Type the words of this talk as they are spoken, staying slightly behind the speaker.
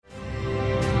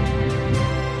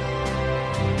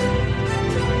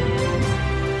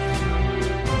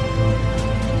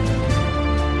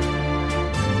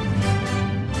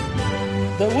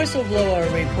Whistleblower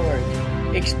Report,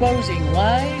 exposing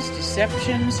lies,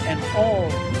 deceptions, and all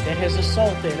that has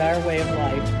assaulted our way of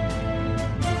life.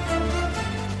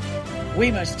 We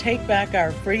must take back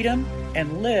our freedom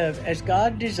and live as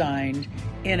God designed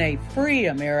in a free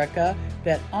America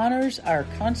that honors our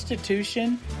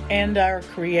Constitution and our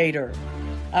Creator.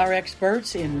 Our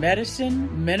experts in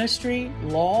medicine, ministry,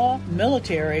 law,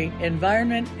 military,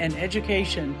 environment, and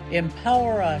education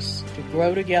empower us to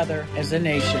grow together as a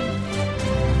nation.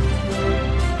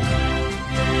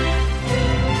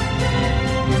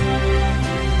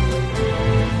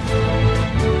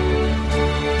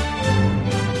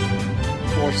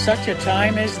 For such a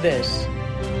time as this,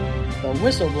 the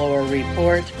Whistleblower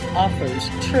Report offers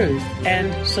truth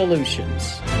and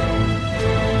solutions.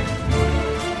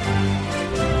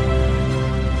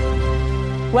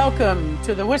 Welcome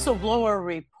to the Whistleblower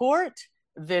Report.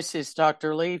 This is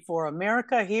Dr. Lee for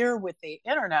America here with the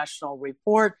International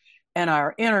Report and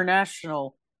our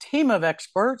international team of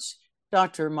experts,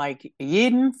 Dr. Mike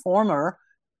Yeadon, former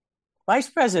Vice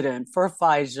President for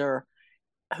Pfizer,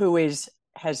 who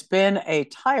has been a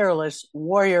tireless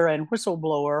warrior and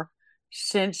whistleblower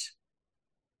since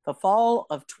the fall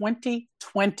of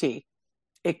 2020,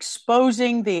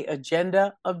 exposing the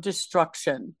agenda of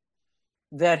destruction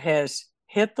that has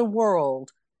hit the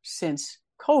world since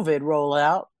COVID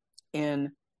rollout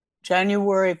in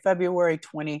February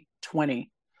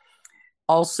 2020.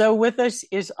 Also with us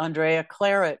is Andrea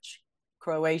Klaric,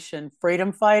 Croatian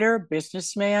freedom fighter,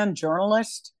 businessman,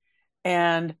 journalist,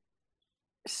 and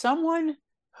someone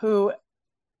who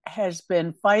has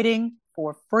been fighting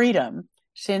for freedom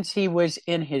since he was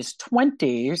in his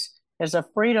 20s as a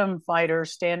freedom fighter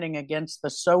standing against the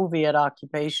Soviet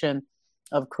occupation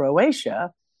of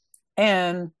Croatia,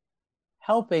 and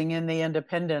helping in the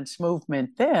independence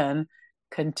movement then,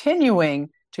 continuing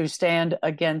to stand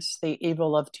against the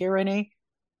evil of tyranny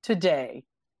today.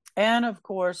 And of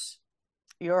course,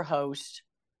 your host,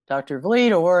 Dr.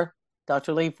 Vliet, or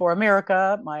Dr. Lee for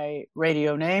America, my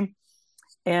radio name.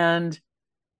 And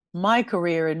my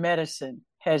career in medicine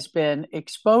has been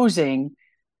exposing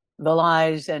the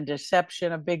lies and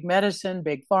deception of big medicine,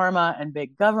 big pharma, and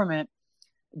big government,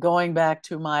 going back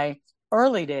to my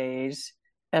early days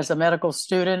as a medical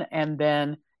student and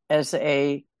then as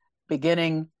a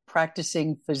beginning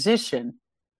practicing physician.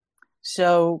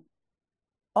 So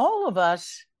all of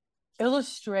us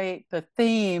illustrate the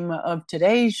theme of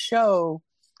today's show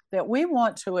that we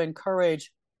want to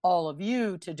encourage all of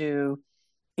you to do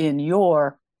in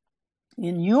your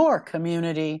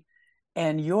community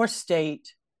and your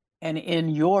state and in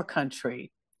your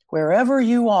country, wherever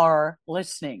you are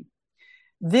listening.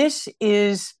 This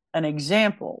is an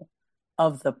example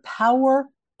of the power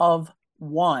of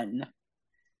one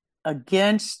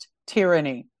against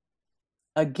tyranny,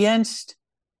 against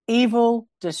evil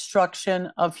destruction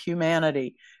of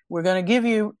humanity. We're going to give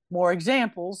you more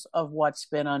examples of what's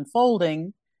been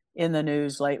unfolding in the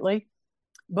news lately,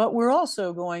 but we're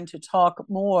also going to talk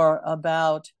more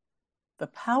about the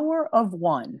power of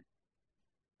one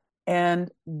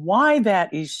and why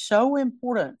that is so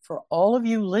important for all of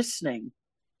you listening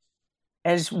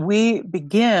as we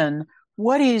begin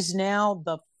what is now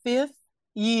the 5th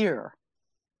year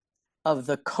of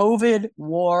the COVID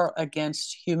war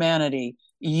against humanity,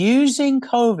 using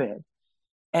COVID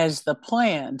as the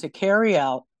plan to carry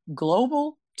out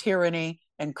global tyranny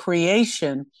and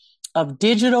creation of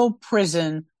digital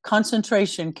prison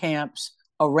concentration camps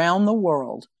around the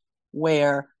world,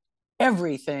 where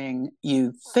everything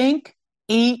you think,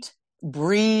 eat,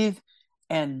 breathe,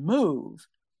 and move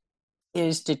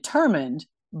is determined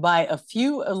by a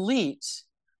few elites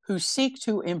who seek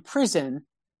to imprison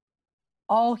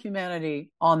all humanity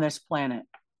on this planet.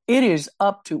 It is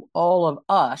up to all of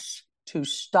us to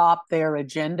stop their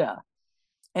agenda.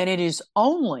 And it is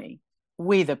only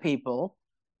we, the people,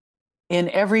 in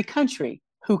every country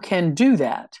who can do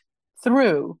that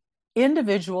through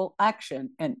individual action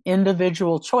and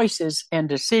individual choices and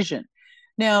decision.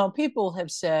 Now, people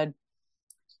have said,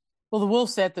 well, the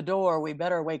wolf's at the door, we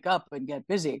better wake up and get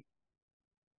busy.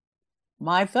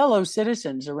 My fellow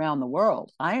citizens around the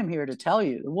world, I am here to tell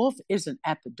you, the wolf isn't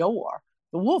at the door.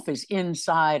 The wolf is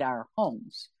inside our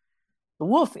homes. The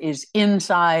wolf is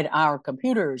inside our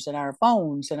computers and our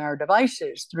phones and our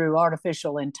devices through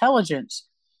artificial intelligence,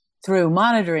 through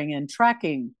monitoring and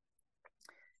tracking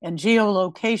and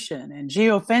geolocation and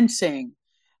geofencing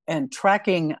and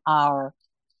tracking our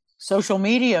social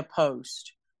media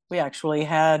posts. We actually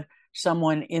had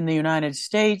someone in the United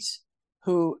States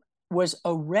who was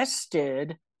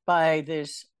arrested by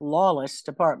this lawless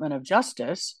Department of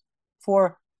Justice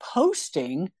for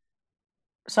posting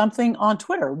something on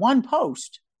Twitter, one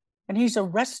post. and he's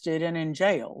arrested and in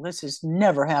jail. This has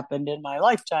never happened in my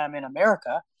lifetime in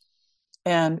America.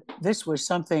 And this was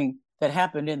something that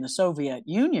happened in the Soviet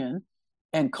Union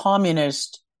and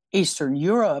communist Eastern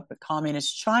Europe,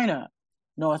 communist China,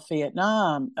 North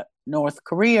Vietnam, North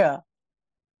Korea,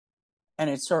 and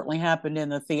it certainly happened in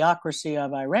the theocracy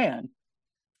of Iran,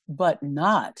 but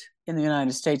not in the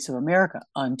United States of America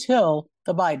until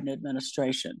the Biden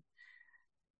administration.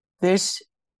 This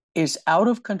is out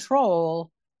of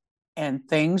control and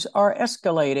things are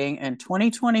escalating, and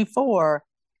 2024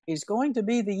 is going to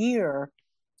be the year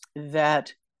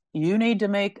that you need to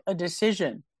make a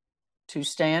decision to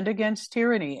stand against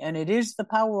tyranny. And it is the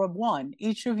power of one,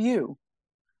 each of you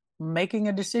making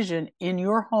a decision in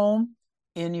your home,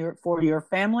 for your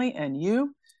family and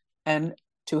you, and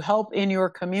to help in your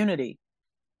community,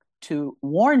 to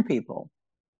warn people.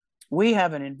 We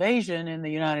have an invasion in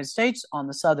the United States on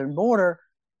the southern border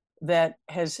that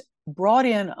has brought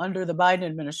in, under the Biden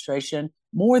administration,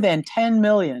 more than 10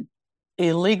 million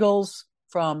illegals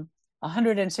from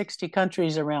 160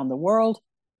 countries around the world.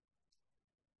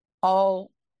 All,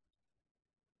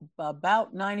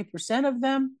 about 90% of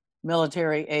them,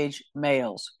 military age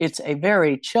males. It's a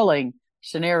very chilling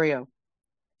scenario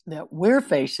that we're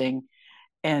facing.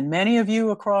 And many of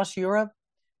you across Europe,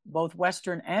 both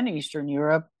Western and Eastern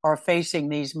Europe, are facing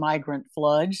these migrant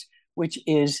floods, which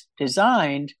is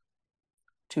designed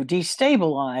to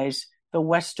destabilize the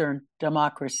Western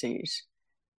democracies,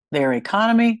 their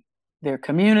economy, their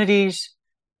communities,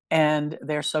 and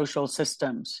their social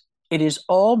systems. It is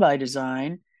all by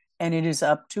design, and it is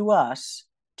up to us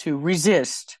to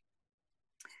resist.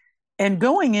 And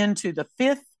going into the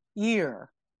fifth year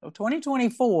of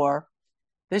 2024,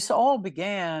 this all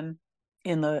began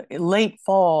in the late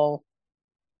fall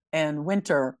and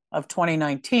winter of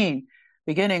 2019,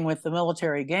 beginning with the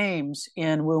military games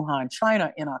in Wuhan,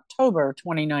 China in October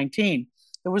 2019.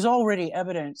 There was already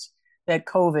evidence that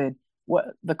the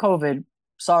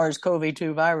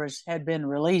SARS-CoV-2 virus had been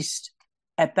released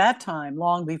at that time,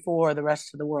 long before the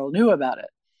rest of the world knew about it,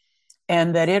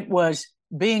 and that it was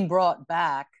being brought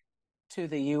back to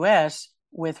the US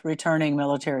with returning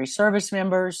military service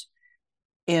members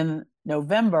in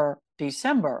November,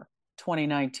 December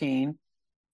 2019.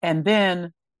 And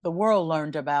then the world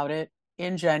learned about it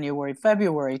in January,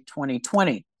 February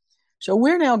 2020. So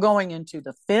we're now going into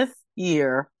the fifth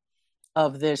year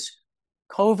of this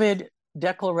COVID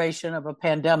declaration of a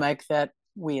pandemic that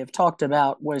we have talked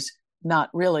about was not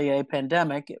really a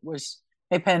pandemic. It was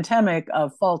a pandemic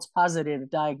of false positive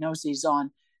diagnoses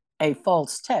on a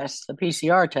false test, the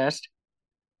PCR test.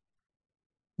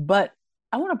 But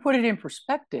I want to put it in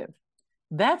perspective.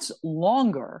 That's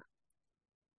longer.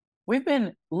 We've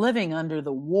been living under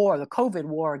the war, the COVID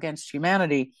war against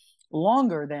humanity,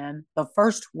 longer than the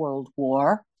First World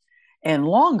War and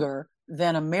longer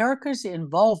than America's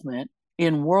involvement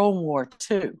in World War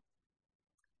II.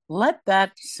 Let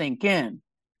that sink in.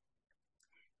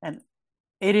 And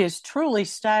it is truly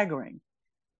staggering.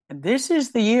 And this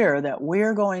is the year that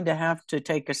we're going to have to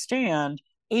take a stand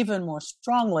even more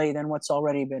strongly than what's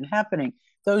already been happening.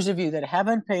 Those of you that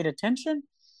haven't paid attention,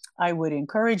 I would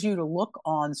encourage you to look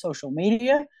on social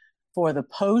media for the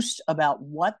post about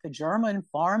what the German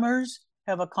farmers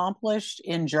have accomplished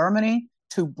in Germany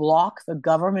to block the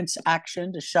government's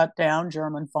action to shut down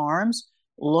German farms.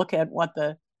 Look at what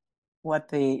the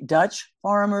Dutch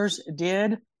farmers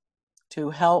did to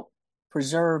help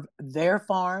preserve their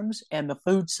farms and the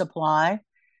food supply.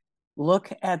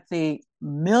 Look at the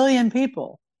million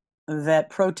people that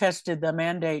protested the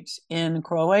mandates in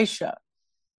Croatia,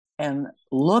 and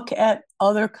look at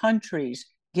other countries.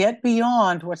 Get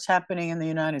beyond what's happening in the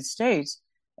United States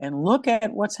and look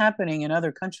at what's happening in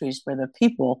other countries where the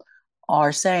people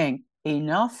are saying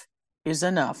enough is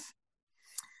enough.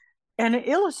 And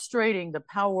illustrating the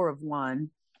power of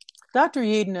one, Dr.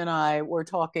 Yeadon and I were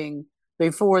talking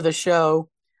before the show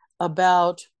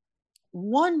about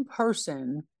one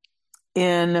person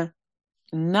in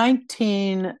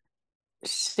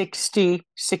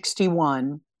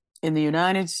 1960-61 in the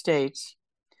United States,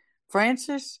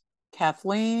 Frances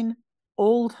Kathleen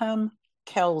Oldham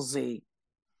Kelsey,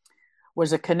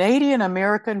 was a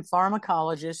Canadian-American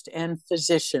pharmacologist and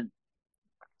physician.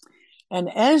 And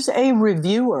as a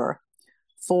reviewer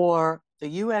for the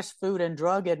U.S. Food and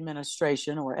Drug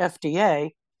Administration, or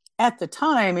FDA, at the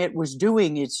time it was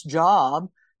doing its job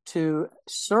to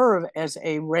serve as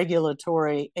a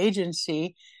regulatory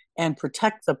agency and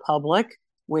protect the public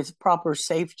with proper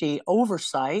safety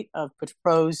oversight of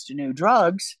proposed new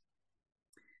drugs.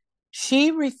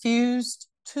 She refused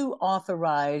to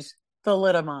authorize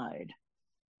thalidomide.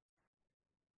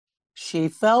 She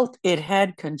felt it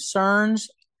had concerns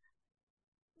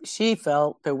she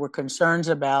felt there were concerns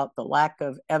about the lack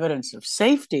of evidence of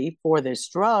safety for this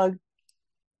drug,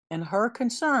 and her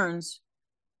concerns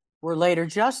were later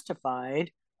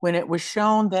justified when it was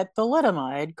shown that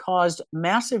thalidomide caused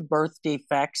massive birth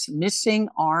defects, missing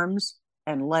arms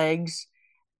and legs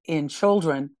in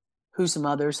children whose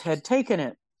mothers had taken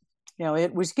it.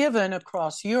 It was given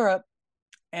across Europe,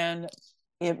 and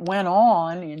it went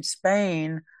on in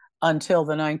Spain until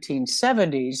the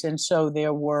 1970s. And so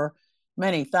there were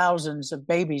many thousands of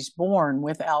babies born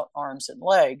without arms and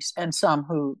legs, and some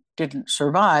who didn't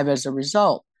survive as a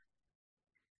result.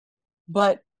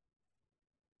 But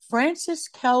Frances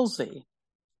Kelsey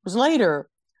was later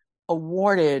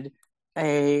awarded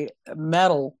a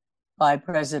medal by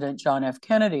President John F.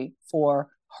 Kennedy for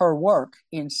her work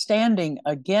in standing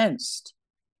against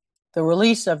the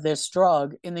release of this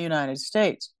drug in the United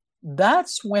States.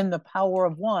 That's when the power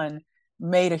of one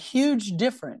made a huge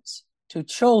difference to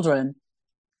children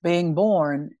being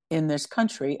born in this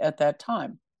country at that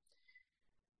time.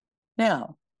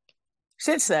 Now,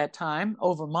 since that time,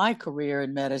 over my career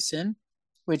in medicine,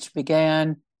 which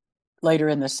began later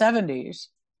in the 70s,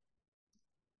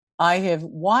 I have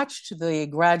watched the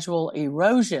gradual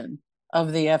erosion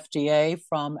of the FDA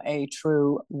from a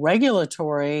true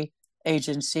regulatory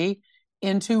agency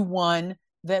into one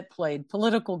that played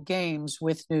political games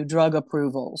with new drug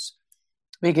approvals,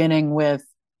 beginning with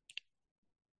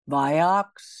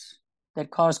Vioxx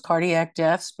that caused cardiac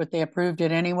deaths, but they approved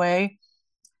it anyway,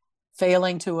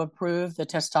 failing to approve the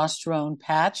testosterone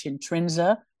patch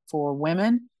Intrinsa for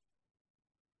women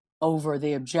over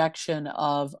the objection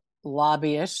of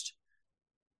lobbyists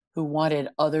who wanted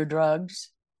other drugs.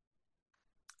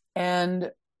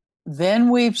 And then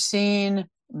we've seen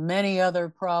many other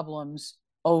problems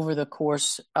over the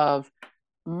course of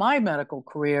my medical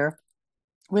career,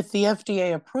 with the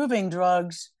FDA approving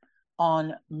drugs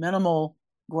on minimal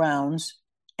grounds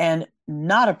and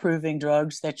not approving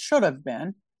drugs that should have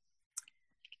been,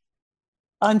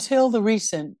 until the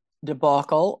recent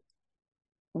debacle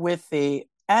with the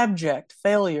abject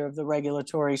failure of the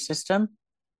regulatory system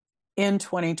in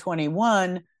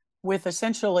 2021, with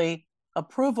essentially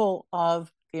approval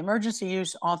of the emergency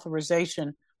use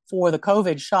authorization for the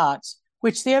COVID shots,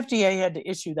 which the FDA had to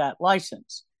issue that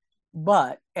license.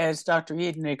 But as Dr.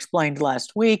 Eden explained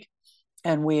last week,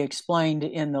 and we explained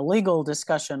in the legal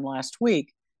discussion last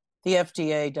week, the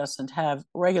FDA doesn't have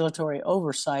regulatory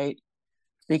oversight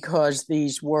because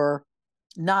these were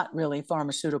not really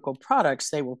pharmaceutical products.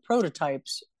 They were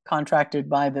prototypes contracted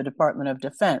by the Department of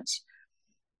Defense.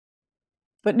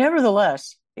 But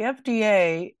nevertheless, the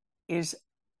FDA is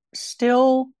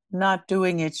still not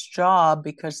doing its job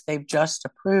because they've just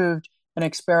approved an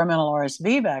experimental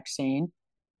RSV vaccine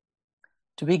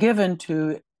to be given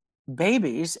to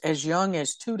babies as young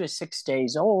as 2 to 6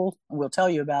 days old. We'll tell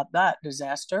you about that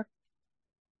disaster.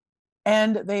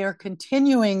 And they are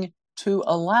continuing to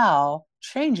allow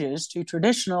changes to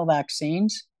traditional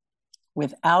vaccines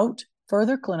without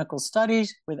further clinical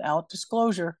studies, without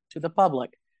disclosure to the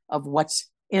public of what's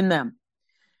in them.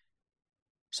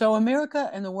 So, America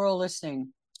and the world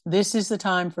listening, this is the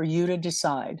time for you to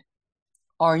decide.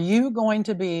 Are you going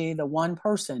to be the one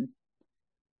person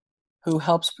who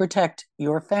helps protect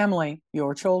your family,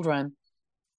 your children,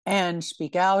 and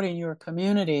speak out in your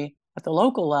community at the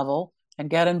local level and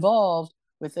get involved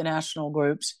with the national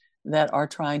groups that are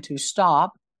trying to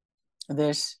stop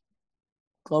this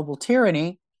global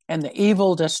tyranny and the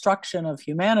evil destruction of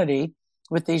humanity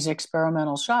with these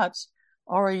experimental shots?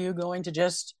 Or are you going to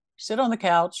just sit on the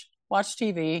couch, watch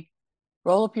TV,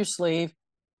 roll up your sleeve,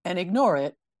 and ignore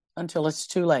it until it's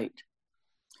too late?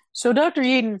 So, Dr.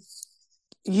 Eden,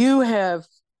 you have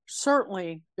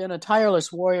certainly been a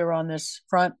tireless warrior on this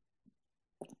front.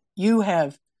 You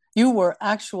were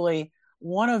actually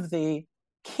one of the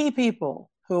key people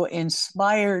who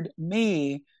inspired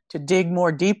me to dig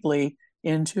more deeply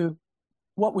into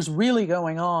what was really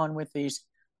going on with these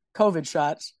COVID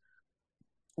shots,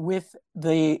 with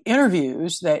the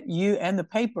interviews that you and the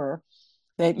paper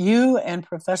that you and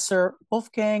Professor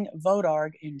Wolfgang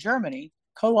Wodarg in Germany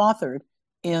co-authored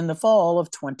in the fall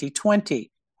of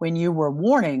 2020, when you were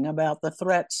warning about the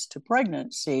threats to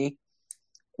pregnancy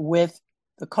with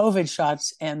the COVID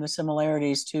shots and the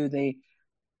similarities to the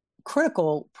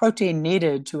critical protein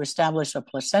needed to establish a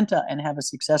placenta and have a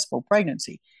successful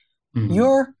pregnancy. Mm-hmm.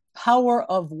 Your power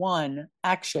of one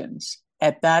actions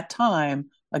at that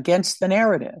time against the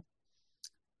narrative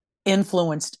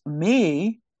influenced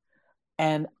me,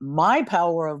 and my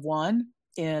power of one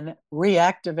in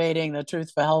reactivating the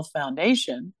Truth for Health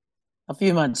Foundation a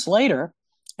few months later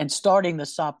and starting the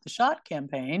Stop the Shot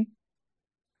campaign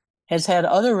has had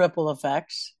other ripple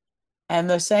effects And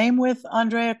the same with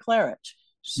Andrea Claret. Mm.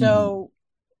 So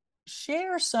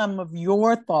share some of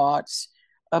your thoughts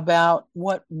about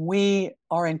what we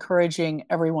are encouraging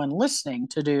everyone listening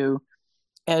to do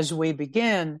as we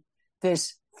begin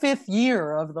this fifth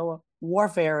year of the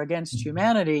warfare against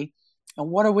humanity. And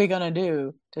what are we going to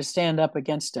do to stand up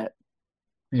against it?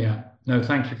 Yeah, no,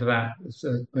 thank you for that.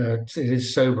 It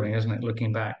is sobering, isn't it,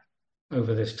 looking back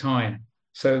over this time?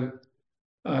 So,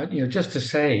 just to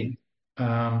say,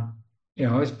 um,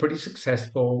 I was a pretty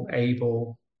successful,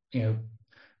 able, you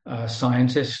know,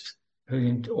 scientist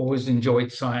who always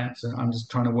enjoyed science, and I'm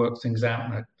just trying to work things out.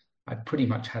 And I pretty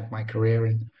much had my career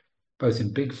in both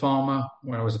in big pharma,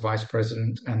 where I was a vice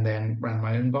president, and then ran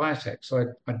my own biotech. So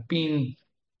I'd been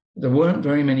there weren't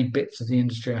very many bits of the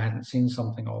industry I hadn't seen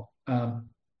something of.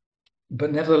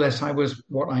 But nevertheless, I was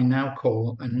what I now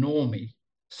call a normie,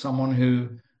 someone who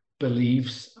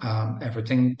believes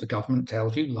everything the government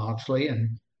tells you largely.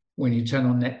 And when you turn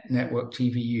on network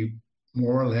TV, you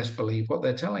more or less believe what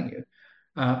they're telling you.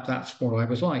 That's what I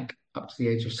was like up to the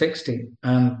age of 60.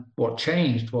 And what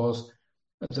changed was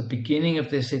at the beginning of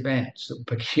this event, a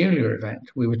peculiar event,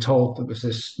 we were told there was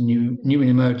this new and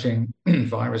emerging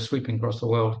virus sweeping across the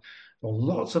world. There were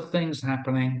lots of things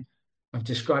happening. I've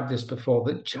described this before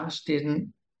that just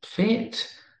didn't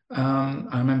fit. I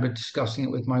remember discussing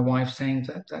it with my wife, saying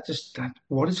that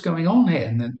what is going on here?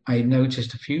 And then I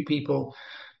noticed a few people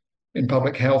in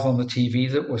public health on the TV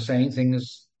that were saying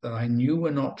things that I knew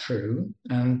were not true,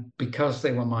 and because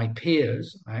they were my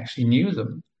peers, I actually knew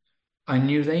them. I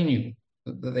knew they knew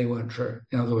that they weren't true.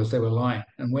 In other words, they were lying.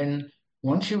 And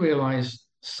once you realize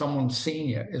someone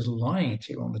senior is lying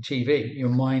to you on the TV, your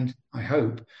mind, I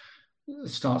hope,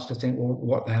 starts to think, well,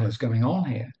 what the hell is going on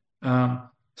here?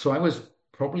 So I was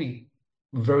probably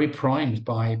very primed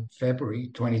by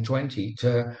February 2020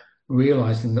 to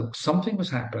realizing that something was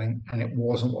happening and it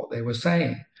wasn't what they were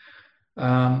saying.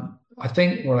 I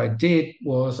think what I did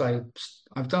was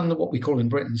I've done what we call in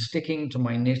Britain sticking to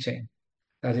my knitting.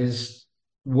 That is,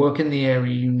 work in the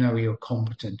area you know you're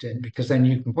competent in, because then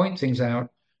you can point things out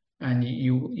and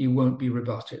you won't be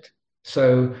rebutted.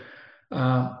 So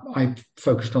I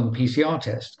focused on the PCR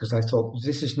test because I thought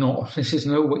this is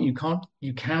no what you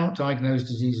cannot diagnose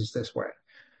diseases this way.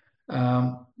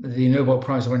 The Nobel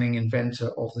Prize winning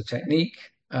inventor of the technique,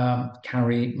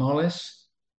 Carrie Marlis,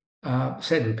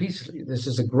 said repeatedly, this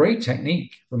is a great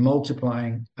technique for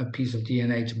multiplying a piece of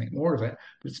DNA to make more of it,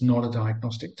 but it's not a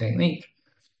diagnostic technique.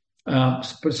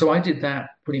 So I did that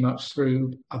pretty much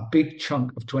through a big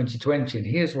chunk of 2020. And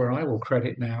here's where I will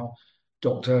credit now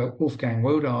Dr. Wolfgang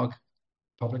Wodarg,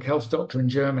 public health doctor in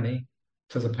Germany,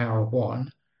 for the power of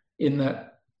one, in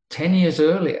that 10 years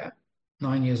earlier,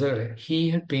 9 years earlier,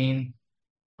 he had been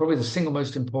probably the single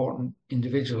most important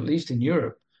individual, at least in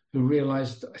Europe, who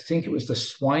realized, I think it was the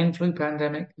swine flu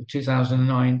pandemic of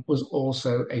 2009, was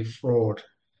also a fraud.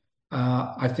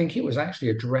 I think it was actually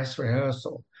a dress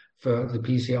rehearsal for the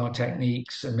PCR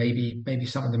techniques and maybe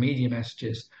some of the media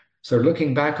messages. So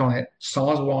looking back on it,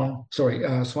 swine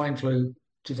flu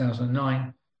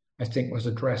 2009, I think was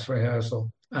a dress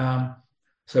rehearsal.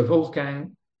 So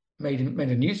Wolfgang made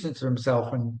a nuisance of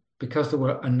himself, and because there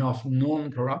were enough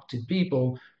non-corrupted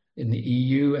people in the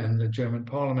EU and the German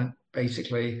Parliament,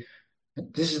 basically,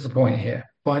 this is the point here.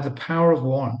 By the power of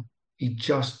one, he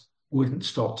just wouldn't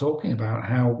stop talking about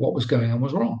how what was going on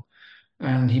was wrong,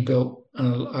 and he built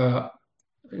a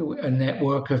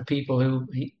network of people who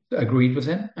he agreed with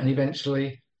him, and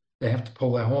eventually they have to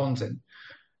pull their horns in.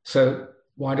 So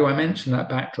why do I mention that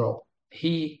backdrop?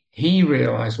 He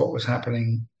realized what was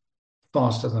happening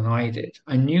faster than I did.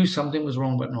 I knew something was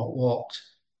wrong, but not what.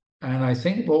 And I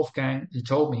think Wolfgang, he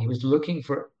told me he was looking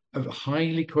for a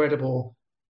highly credible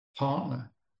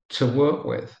partner to work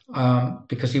with,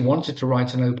 because he wanted to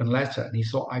write an open letter, and he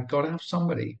thought, I've got to have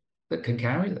somebody that can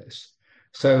carry this.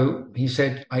 So he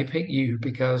said, I pick you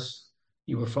because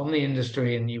you were from the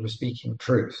industry and you were speaking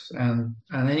truth. And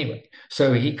anyway,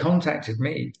 so he contacted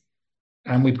me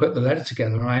and we put the letter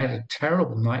together. And I had a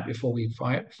terrible night before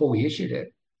we issued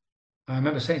it. I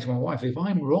remember saying to my wife, if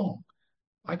I'm wrong,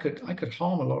 I could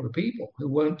harm a lot of people who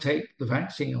won't take the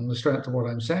vaccine on the strength of what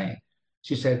I'm saying.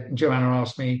 She said, Joanna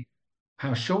asked me,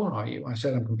 how sure are you? I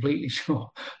said, I'm completely sure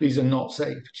these are not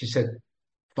safe. She said,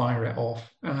 fire it off.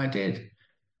 And I did.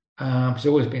 She's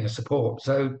always been a support.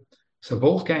 So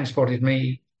Wolfgang spotted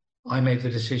me. I made the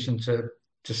decision to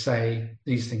say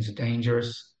these things are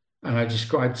dangerous. And I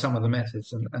described some of the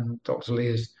methods, and Dr. Lee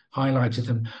has highlighted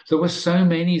them. There were so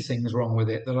many things wrong with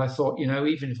it that I thought,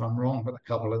 even if I'm wrong with a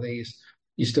couple of these,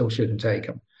 you still shouldn't take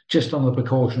them. Just on the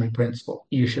precautionary principle,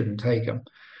 you shouldn't take them.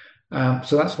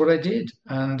 So that's what I did.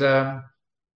 And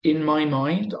in my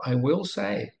mind, I will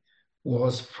say,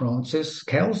 was Francis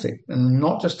Kelsey. And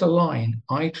not just a line.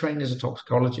 I trained as a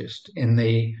toxicologist in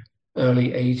the early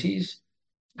 80s,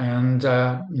 and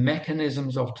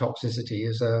mechanisms of toxicity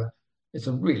is a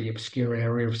really obscure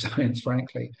area of science,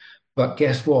 frankly. But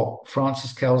guess what?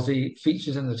 Frances Kelsey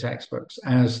features in the textbooks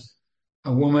as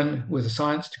a woman with a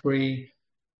science degree.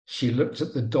 She looked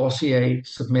at the dossier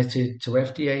submitted to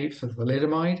FDA for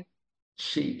thalidomide.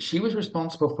 She was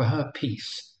responsible for her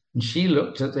piece, and she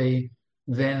looked at the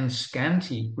then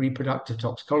scanty reproductive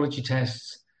toxicology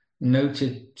tests,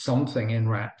 noted something in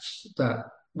rats that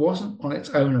wasn't on its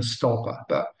own a stopper,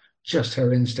 but just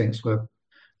her instincts were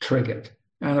triggered.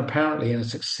 And apparently, in a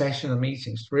succession of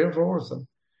meetings, three or four of them,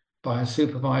 by a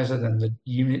supervisor, then the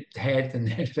unit head, and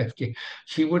the head of FDA,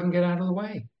 she wouldn't get out of the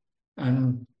way.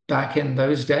 And back in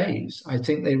those days, I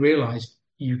think they realized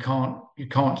you can't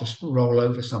just roll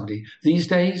over somebody. These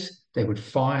days, they would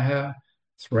fire her,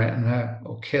 threaten her,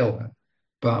 or kill her.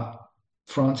 But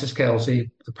Francis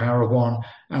Kelsey, the power of one,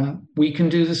 and we can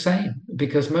do the same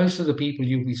because most of the people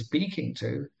you'll be speaking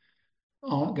to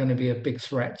aren't going to be a big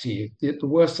threat to you. The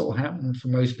worst that will happen for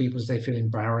most people is they feel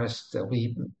embarrassed. They'll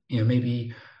be,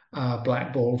 maybe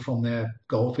blackballed from their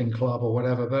golfing club or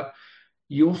whatever. But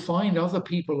you'll find other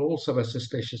people also are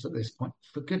suspicious at this point.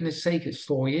 For goodness sake, it's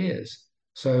 4 years.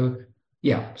 So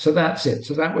yeah, so that's it.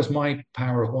 So that was my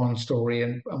power of one story.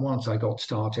 And once I got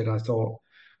started, I thought,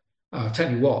 I'll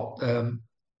tell you what,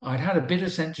 I'd had a bit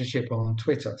of censorship on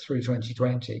Twitter through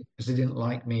 2020 because they didn't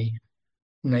like me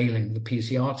nailing the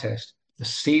PCR test. The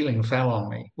ceiling fell on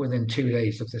me within 2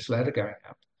 days of this letter going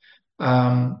out.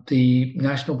 The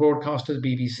national broadcaster, the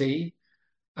BBC,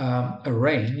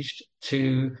 arranged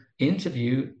to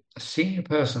interview a senior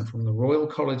person from the Royal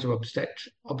College of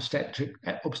Obstetricians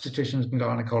and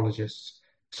Gynecologists,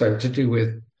 so to do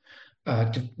with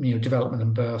development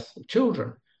and birth of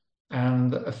children.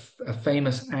 And a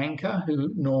famous anchor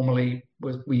who normally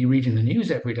was we read in the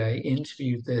news every day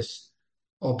interviewed this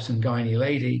obs and gynae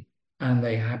lady, and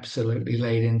they absolutely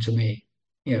laid into me.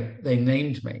 They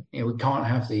named me. We can't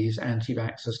have these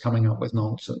anti-vaxxers coming up with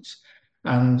nonsense.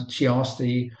 And she asked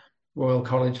the Royal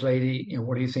College lady,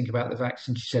 what do you think about the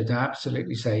vaccine? She said, they're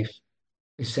absolutely safe,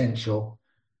 essential.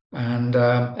 And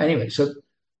anyway, so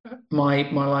my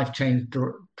life changed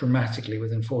dramatically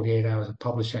within 48 hours of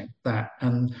publishing that.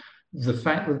 And the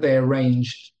fact that they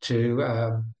arranged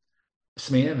to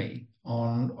smear me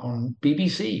on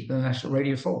BBC, the National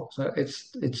Radio 4. So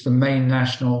it's the main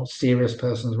national serious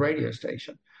persons radio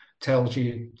station. Tells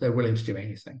you they're willing to do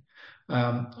anything.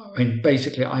 I mean,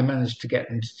 basically, I managed to get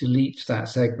them to delete that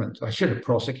segment. I should have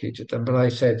prosecuted them, but I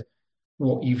said,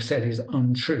 what you've said is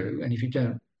untrue. And if you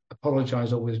don't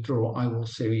apologize or withdraw, I will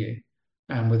sue you.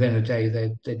 And within a day,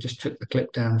 they just took the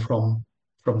clip down from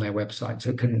their website, so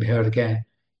it couldn't be heard again.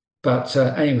 But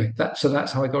anyway, that's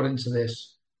how I got into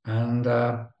this, and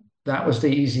that was the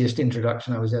easiest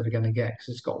introduction I was ever going to get because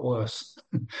it's got worse.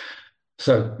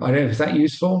 So I don't know if that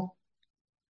useful.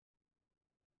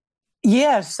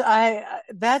 Yes,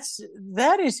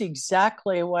 that is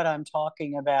exactly what I'm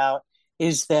talking about,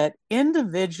 is that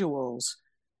individuals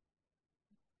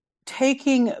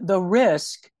taking the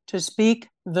risk to speak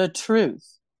the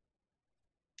truth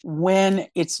when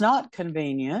it's not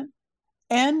convenient,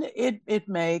 and it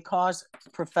may cause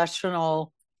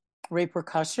professional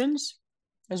repercussions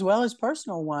as well as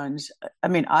personal ones. I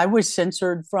mean, I was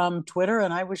censored from Twitter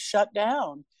and I was shut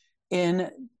down in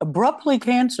abruptly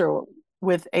cancer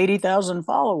with 80,000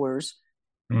 followers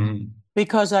Mm.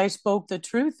 because I spoke the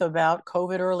truth about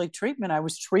COVID early treatment. I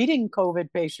was treating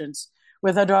COVID patients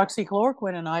with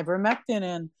hydroxychloroquine and ivermectin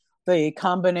and the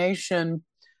combination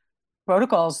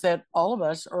protocols that all of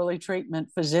us early treatment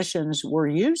physicians were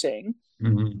using.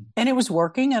 Mm. And it was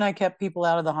working, and I kept people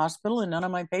out of the hospital, and none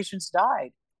of my patients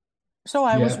died. So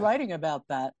I was Yeah, writing about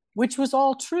that, which was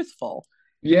all truthful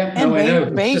yeah. and No, I know.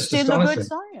 It's based just in the good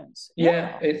astonishing. science. Yeah,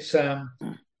 Yeah. it's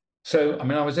so. I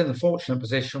mean, I was in the fortunate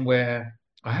position where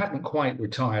I hadn't quite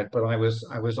retired, but I was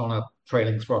on a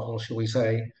trailing throttle, shall we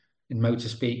say, in motor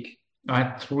speak. I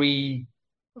had three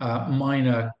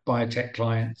minor biotech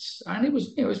clients, and it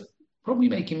was probably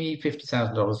making me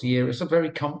 $50,000 a year. It's a very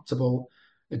comfortable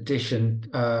addition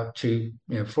to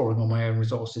falling on my own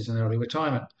resources in early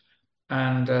retirement.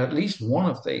 And at least one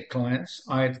of the clients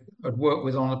I'd worked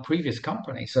with on a previous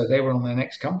company, so they were on their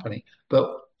next company. But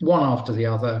one after the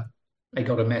other, they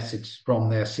got a message from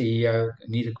their CEO,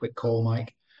 need a quick call,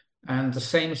 Mike. And the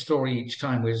same story each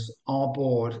time was our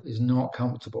board is not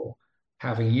comfortable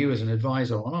having you as an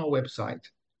advisor on our website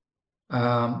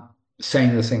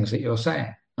saying the things that you're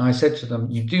saying. And I said to them,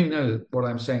 you do know that what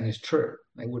I'm saying is true.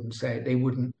 They wouldn't say it. They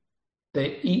wouldn't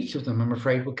each of them, I'm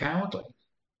afraid, were cowardly.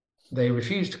 They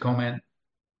refused to comment,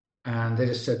 and they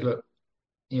just said, "Look,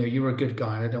 you're a good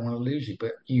guy, and I don't want to lose you,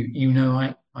 but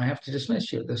I have to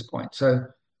dismiss you at this point." So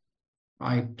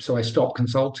I stopped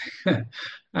consulting,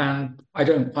 and I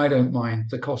don't mind.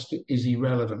 The cost is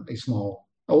irrelevantly small.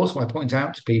 Also, I point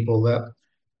out to people that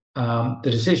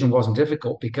the decision wasn't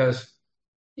difficult because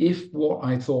if what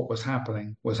I thought was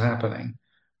happening,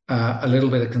 a little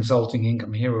bit of consulting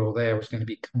income here or there was going to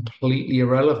be completely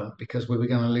irrelevant because we were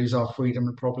going to lose our freedom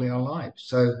and probably our lives.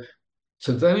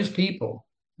 So those people,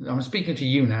 I'm speaking to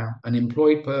you now, an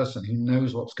employed person who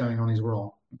knows what's going on is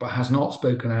wrong, but has not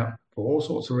spoken out for all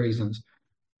sorts of reasons.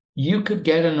 You could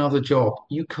get another job.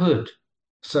 You could.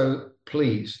 So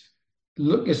please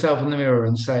look yourself in the mirror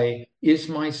and say, is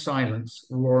my silence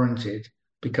warranted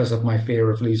because of my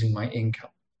fear of losing my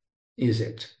income? Is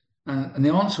it? And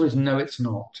the answer is no, it's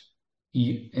not.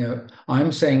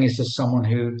 I'm saying this as someone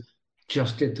who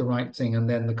just did the right thing and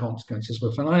then the consequences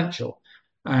were financial.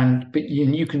 But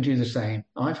you can do the same.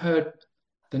 I've heard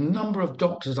the number of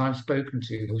doctors I've spoken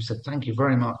to who said, "Thank you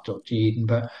very much, Dr. Eden,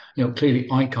 but clearly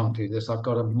I can't do this. I've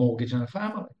got a mortgage and a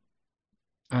family."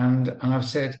 And I've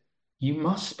said, "You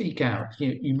must speak out.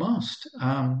 You must."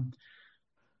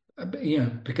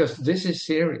 Because this is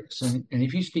serious, and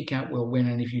if you speak out, we'll win,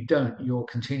 and if you don't, your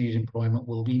continued employment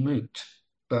will be moot.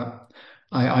 But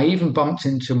I even bumped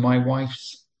into my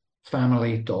wife's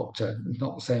family doctor,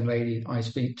 not the same lady I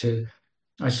speak to.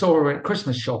 I saw her at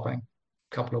Christmas shopping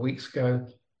a couple of weeks ago,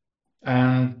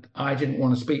 and I didn't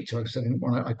want to speak to her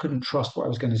because I couldn't trust what I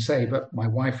was going to say. But my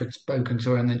wife had spoken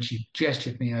to her, and then she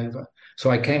gestured me over. So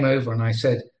I came over and I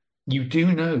said, "You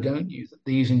do know, don't you, that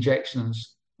these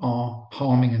injections are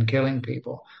harming and killing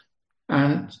people?"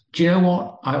 And do you know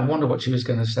what? I wonder what she was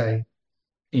going to say.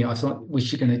 I thought, was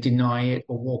she going to deny it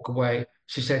or walk away?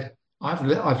 She said, I've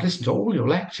listened to all your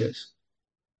lectures.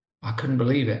 I couldn't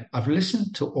believe it. I've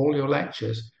listened to all your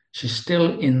lectures. She's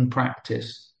still in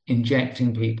practice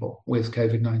injecting people with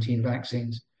COVID-19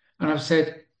 vaccines. And I've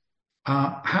said,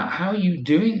 how are you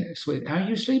doing this? How are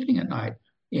you sleeping at night?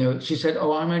 She said,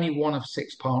 "Oh, I'm only one of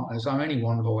six partners. I'm only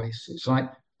one voice." It's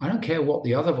like, I don't care what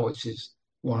the other voices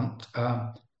want,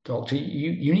 doctor.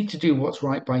 You need to do what's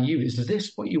right by you. Is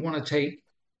this what you want to take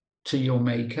to your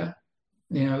maker?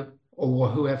 Or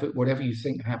whoever, whatever you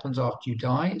think happens after you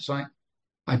die? It's like,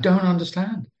 I don't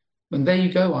understand. And there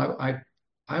you go.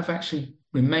 I've actually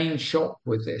remained shocked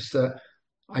with this, that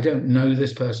I don't know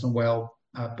this person well,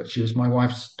 but she was my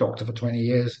wife's doctor for 20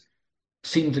 years.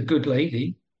 Seemed a good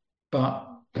lady, but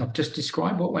I've just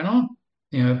described what went on.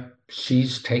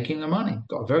 She's taking the money.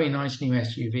 Got a very nice new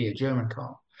SUV, a German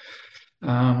car.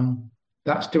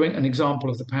 That's doing an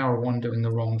example of the power of one doing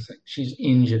the wrong thing. She's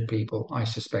injured people. I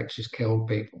suspect she's killed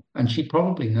people, and she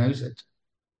probably knows it.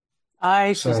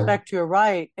 I So suspect you're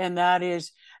right. And that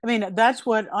is, I mean, that's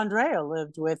what Andrea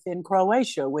lived with in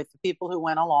Croatia, with the people who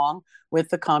went along with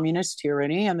the communist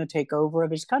tyranny and the takeover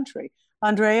of his country.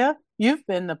 Andrea, you've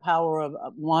been the power of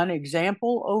one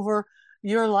example over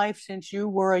your life since you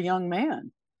were a young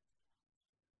man.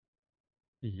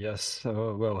 Yes,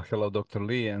 well, hello, Dr.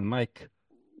 Lee and Mike.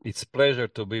 It's pleasure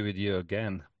to be with you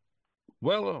again.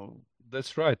 Well,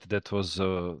 that's right. That was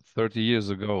 30 years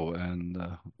ago, and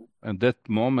that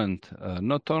moment,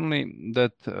 not only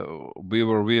that we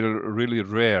were really, really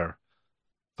rare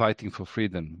fighting for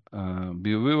freedom,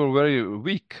 we were very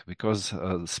weak because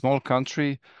a small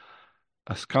country,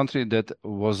 a country that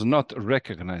was not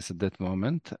recognized at that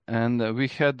moment, and we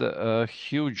had a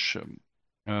huge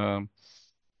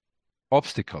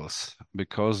obstacles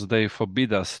because they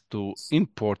forbid us to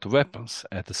import weapons.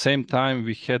 At the same time,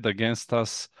 we had against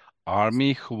us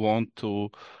army who want to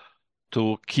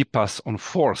keep us on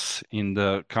force in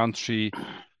the country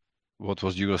what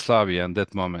was Yugoslavia at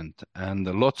that moment. And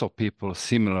lots of people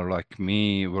similar like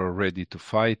me were ready to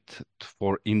fight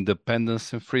for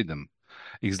independence and freedom.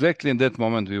 Exactly in that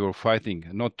moment, we were fighting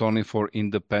not only for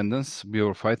independence, we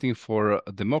were fighting for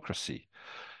democracy.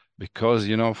 Because,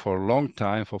 for a long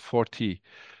time, for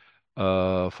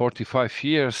 45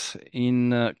 years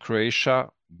in Croatia,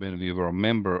 when we were a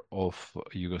member of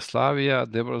Yugoslavia,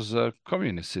 there was a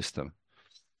communist system.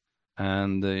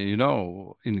 And,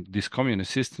 in this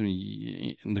communist system,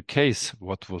 in the case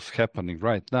what was happening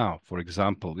right now, for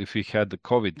example, if we had the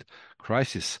COVID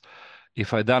crisis,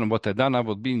 if I done what I done, I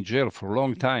would be in jail for a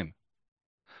long time.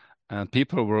 And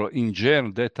people were in jail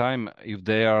at that time if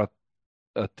they are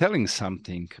telling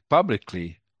something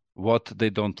publicly what they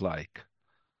don't like.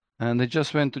 And they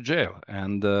just went to jail.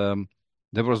 And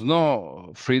there was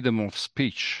no freedom of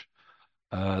speech.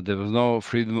 There was no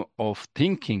freedom of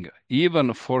thinking.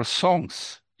 Even for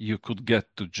songs, you could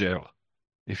get to jail.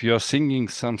 If you are singing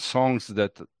some songs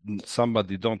that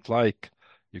somebody don't like,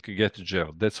 you could get to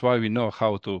jail. That's why we know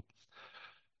how to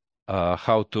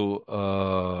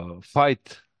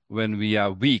fight when we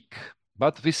are weak,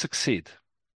 but we succeed.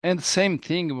 And same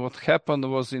thing, what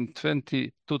happened was in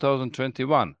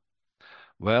 2021.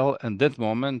 Well, at that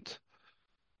moment,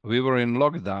 we were in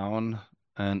lockdown,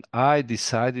 and I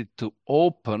decided to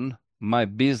open my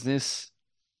business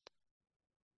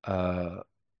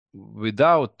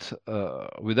without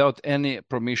any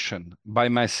permission by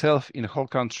myself in the whole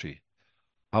country.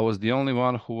 I was the only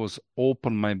one who was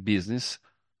open my business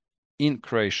in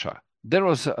Croatia. There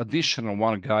was an additional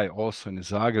one guy also in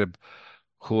Zagreb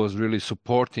who was really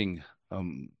supporting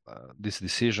this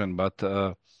decision, but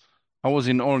I was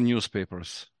in all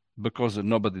newspapers because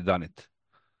nobody done it.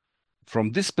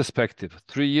 From this perspective,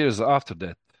 3 years after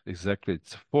that, exactly,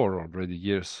 it's 4 years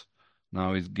already.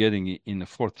 Now it's getting in the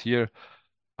fourth year.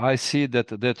 I see that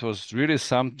that was really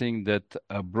something that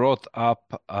brought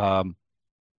up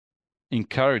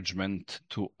encouragement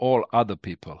to all other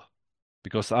people,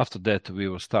 because after that we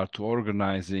will start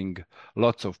organizing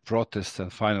lots of protests,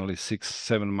 and finally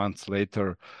 6-7 months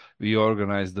later we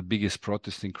organized the biggest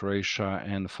protest in Croatia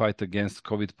and fight against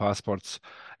COVID passports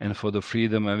and for the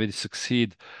freedom, and we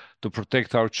succeed to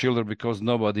protect our children because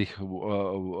nobody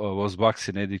was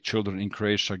vaccinated children in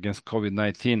Croatia against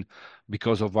COVID-19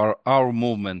 because of our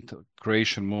movement,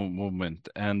 Croatian movement,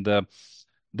 and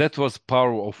that was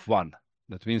power of one.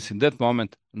 That means in that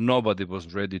moment, nobody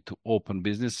was ready to open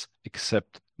business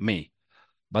except me.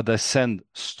 But I sent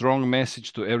strong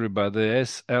message to everybody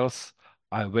else.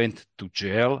 I went to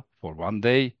jail for 1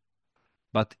 day,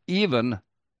 but even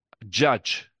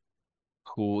judge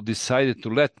who decided to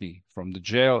let me from the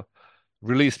jail,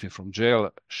 release me from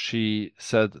jail, she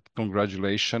said,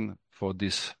 congratulations for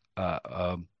this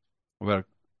well,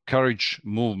 courage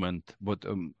movement, but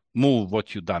move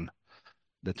what you done.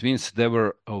 That means they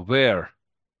were aware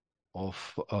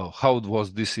of how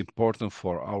was this important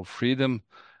for our freedom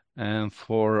and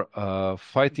for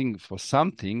fighting for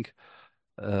something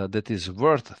that is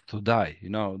worth to die. You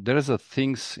know, there is a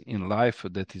things in life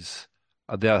that is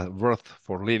they are worth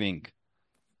for living,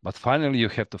 but finally you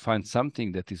have to find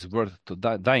something that is worth to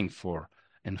dying for,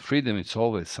 and freedom is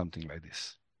always something like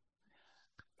this.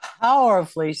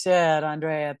 Powerfully said,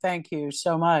 Andrea. Thank you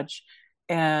so much.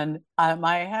 And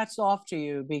my hat's off to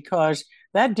you, because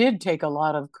that did take a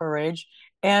lot of courage.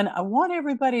 And I want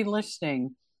everybody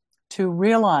listening to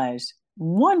realize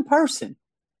one person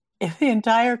in the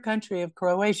entire country of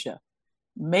Croatia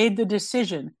made the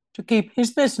decision to keep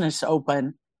his business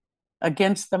open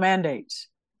against the mandates.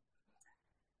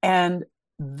 And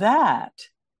that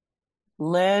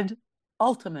led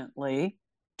ultimately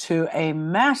to a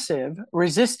massive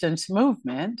resistance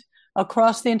movement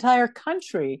across the entire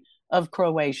country of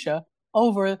Croatia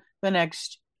over the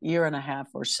next year and a half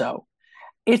or so.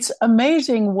 It's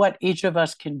amazing what each of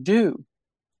us can do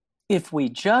if we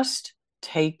just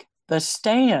take the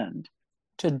stand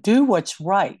to do what's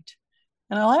right.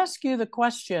 And I'll ask you the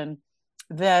question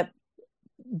that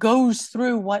goes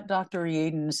through what Dr.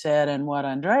 Eden said and what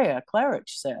Andrea Klaric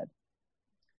said.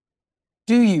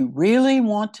 Do you really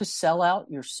want to sell out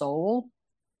your soul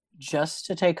just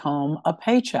to take home a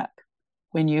paycheck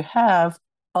when you have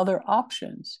other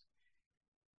options?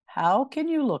 How can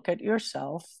you look at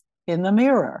yourself in the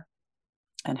mirror?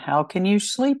 And how can you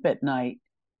sleep at night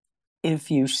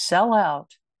if you sell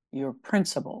out your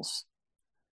principles?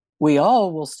 We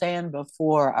all will stand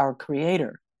before our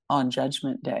Creator on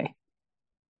Judgment Day.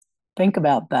 Think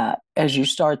about that as you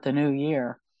start the new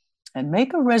year, and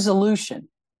make a resolution.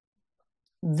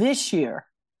 This year,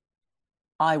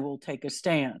 I will take a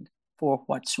stand for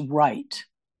what's right,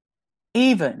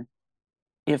 even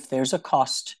if there's a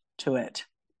cost to it,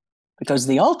 because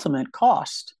the ultimate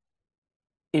cost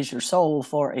is your soul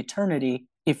for eternity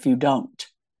if you don't.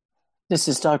 This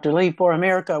is Dr. Lee for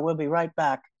America. We'll be right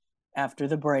back after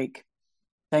the break.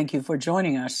 Thank you for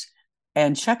joining us,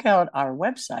 and check out our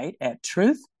website at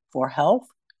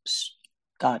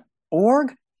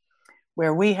truthforhealth.org,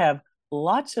 where we have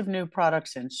lots of new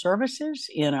products and services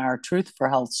in our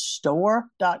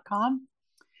truthforhealthstore.com,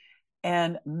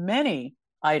 and many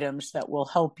items that will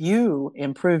help you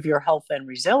improve your health and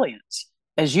resilience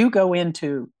as you go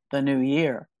into the new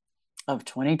year of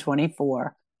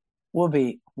 2024. We'll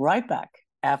be right back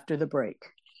after the break.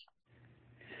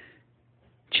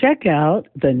 Check out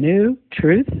the new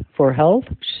Truth for Health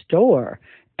store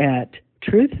at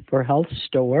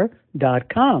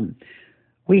truthforhealthstore.com.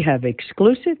 We have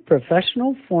exclusive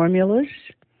professional formulas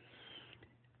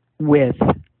with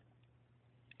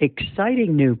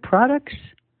exciting new products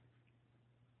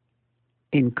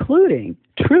including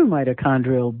true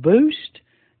mitochondrial boost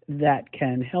that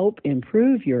can help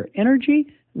improve your energy,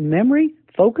 memory,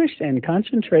 focus, and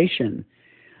concentration.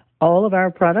 All of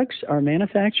our products are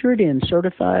manufactured in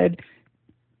certified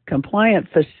compliant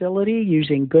facility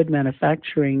using good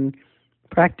manufacturing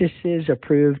practices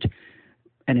approved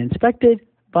and inspected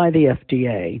by the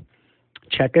FDA.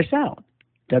 Check us out,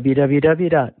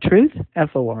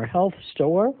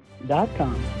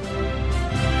 www.truthforhealthstore.com.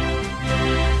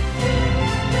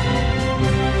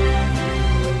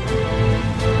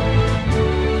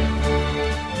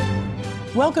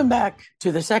 Welcome back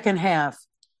to the second half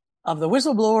of the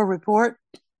Whistleblower Report,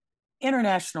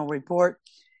 International Report,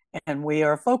 and we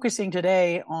are focusing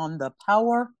today on the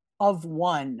power of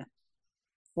one,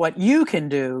 what you can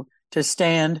do to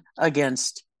stand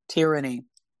against tyranny.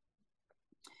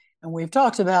 And we've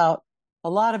talked about a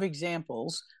lot of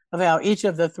examples of how each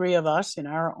of the three of us in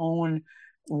our own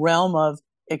realm of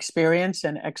experience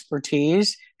and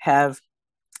expertise have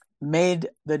made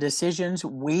the decisions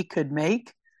we could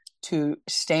make to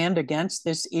stand against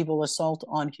this evil assault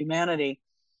on humanity.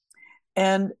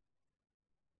 And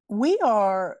we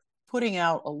are putting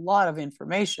out a lot of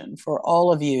information for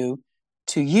all of you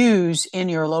to use in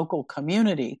your local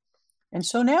community. And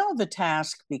so now the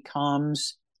task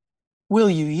becomes, will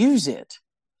you use it?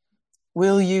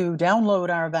 Will you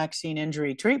download our vaccine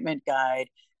injury treatment guide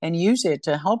and use it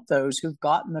to help those who've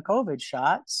gotten the COVID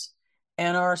shots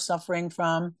and are suffering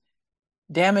from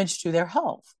damage to their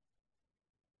health?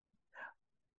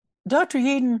 Dr.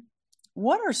 Yeadon,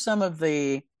 what are some of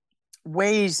the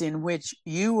ways in which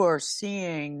you are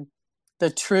seeing the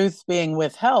truth being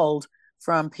withheld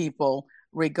from people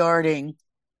regarding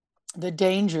the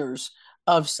dangers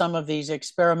of some of these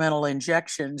experimental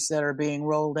injections that are being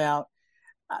rolled out?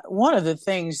 One of the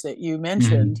things that you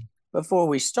mentioned before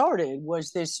we started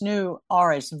was this new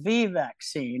RSV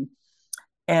vaccine.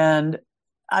 And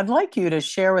I'd like you to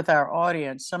share with our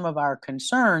audience some of our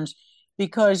concerns,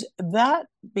 because that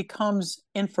becomes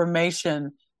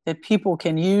information that people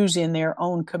can use in their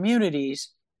own communities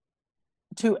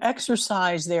to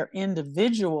exercise their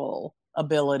individual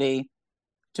ability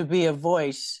to be a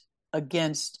voice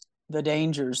against the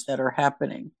dangers that are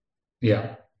happening.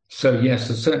 Yeah. So yes,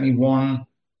 there's certainly one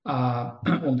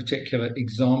particular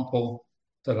example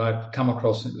that I've come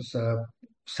across. It was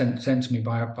sent to me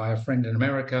by a friend in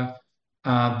America,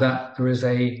 that there is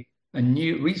a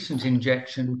new recent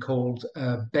injection called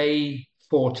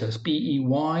Beyfortus,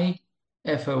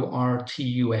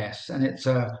 Beyfortus, and it's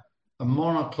a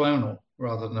monoclonal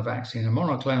rather than a vaccine, a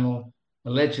monoclonal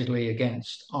allegedly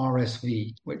against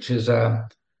RSV, which is a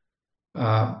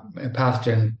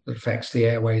pathogen that affects the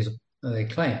airways, they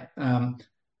claim.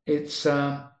 It's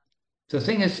the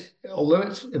thing is, although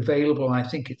it's available, I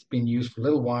think it's been used for a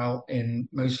little while in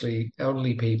mostly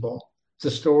elderly people. The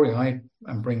story I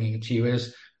am bringing to you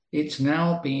is it's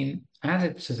now been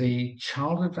added to the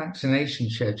childhood vaccination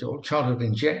schedule, childhood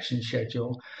injection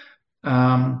schedule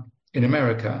in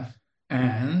America,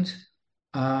 and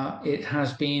it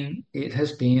has been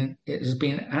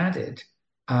added.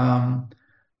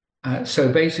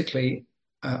 So basically,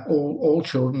 all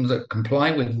children that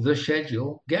comply with the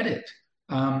schedule get it.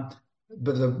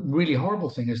 But the really horrible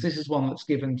thing is this is one that's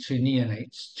given to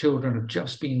neonates, children who have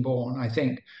just been born, I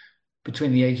think,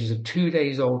 between the ages of 2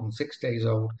 days old and 6 days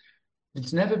old.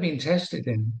 It's never been tested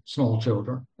in small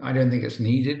children. I don't think it's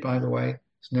needed, by the way.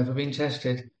 It's never been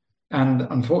tested. And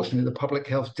unfortunately, the public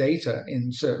health data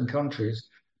in certain countries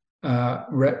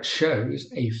shows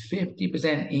a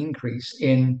 50% increase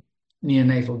in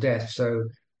neonatal death. So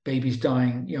babies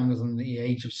dying younger than the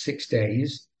age of 6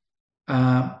 days.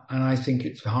 And I think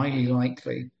it's highly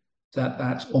likely that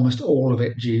that's almost all of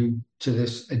it due to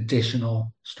this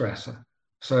additional stressor.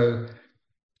 So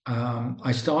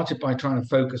I started by trying to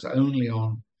focus only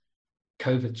on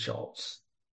COVID shots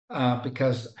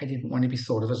because I didn't want to be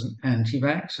thought of as an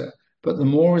anti-vaxxer. But the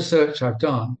more research I've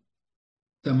done,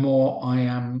 the more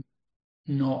I'm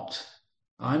not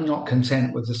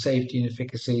content with the safety and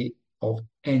efficacy of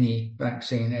any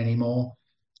vaccine anymore.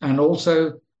 And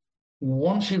also,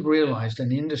 once you've realized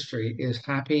an industry is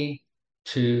happy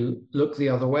to look the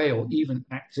other way or even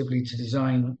actively to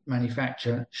design,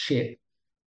 manufacture, ship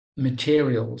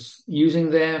materials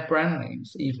using their brand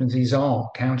names, even if these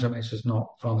are countermeasures,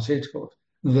 not pharmaceuticals,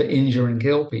 that injure and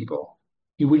kill people,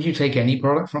 would you take any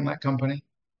product from that company?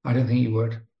 I don't think you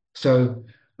would. So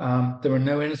there are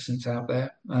no innocents out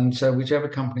there. And so whichever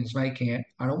company is making it,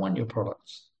 I don't want your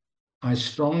products. I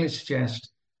strongly suggest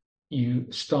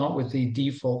you start with the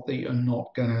default that you're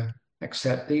not going to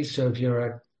accept these. So if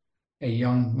you're a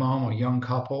young mom or young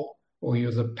couple or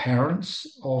you're the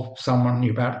parents of someone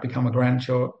you're about to become a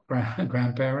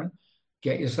grandparent,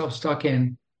 get yourself stuck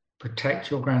in, protect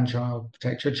your grandchild,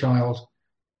 protect your child,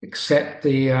 accept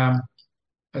the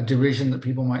a derision that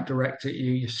people might direct at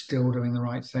you, you're still doing the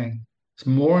right thing. It's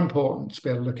more important to be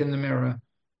able to look in the mirror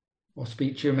or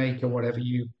speak to your maker, whatever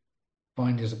you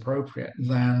find is appropriate,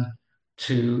 than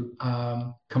to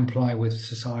comply with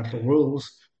societal rules,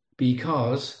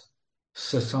 because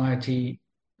society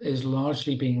is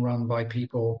largely being run by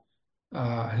people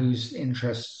whose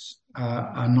interests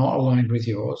are not aligned with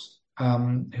yours,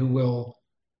 who will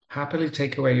happily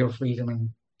take away your freedom and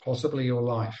possibly your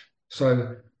life.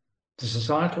 So the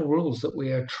societal rules that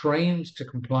we are trained to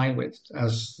comply with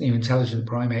as intelligent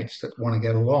primates that want to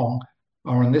get along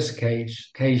are on this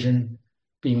occasion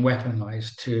being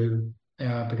weaponized to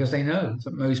because they know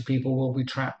that most people will be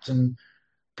trapped and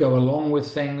go along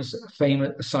with things.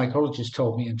 Famous psychologists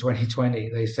told me in 2020,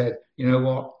 they said, you know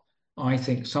what? I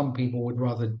think some people would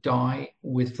rather die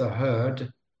with the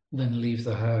herd than leave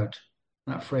the herd.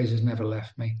 That phrase has never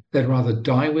left me. They'd rather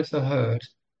die with the herd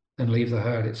than leave the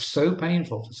herd. It's so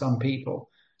painful for some people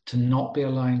to not be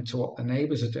aligned to what the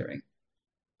neighbors are doing.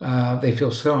 They feel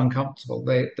so uncomfortable.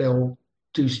 They'll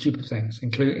do stupid things,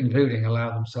 including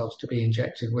allow themselves to be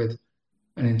injected with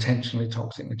an intentionally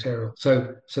toxic material.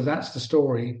 So that's the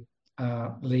story,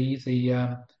 Lee.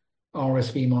 The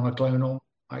RSV monoclonal.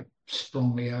 I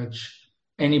strongly urge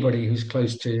anybody who's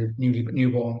close to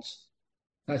newborns.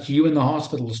 That's you in the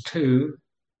hospitals too,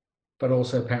 but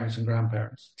also parents and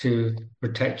grandparents, to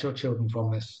protect your children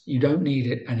from this. You don't need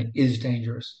it, and it is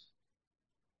dangerous.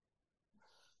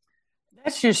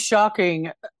 That's just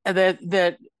shocking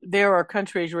that there are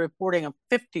countries reporting a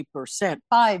 50%,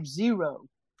 50%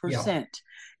 Yeah,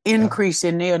 increase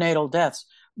in neonatal deaths.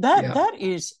 yeah, That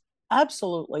is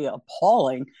absolutely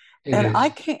appalling. it And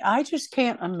is. I just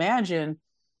can't imagine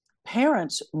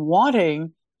parents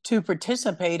wanting to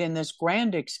participate in this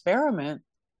grand experiment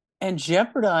and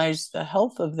jeopadize the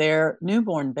health of their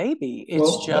newborn baby. It's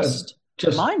Well, just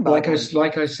just mind-boggling.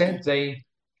 like I said,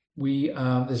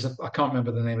 there's I can't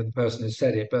remember the name of the person who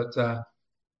said it, but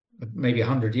maybe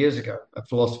 100 years ago, a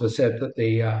philosopher said that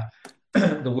the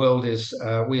the world is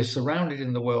we are surrounded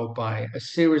in the world by a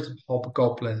series of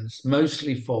hobgoblins,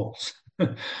 mostly false.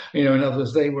 In other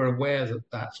words, they were aware that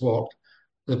that's what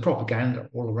the propaganda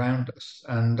all around us,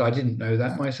 and I didn't know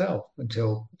that myself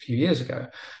until a few years ago.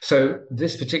 So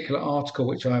this particular article,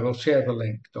 which I will share the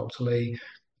link, Dr. Lee,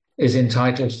 is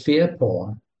entitled Fear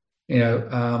Porn,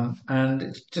 and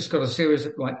it's just got a series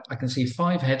of, like, I can see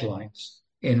five headlines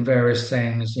in various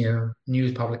things,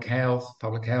 news, public health,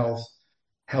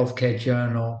 healthcare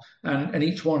journal, and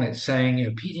each one it's saying,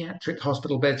 pediatric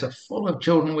hospital beds are full of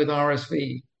children with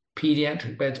RSV,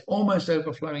 pediatric beds almost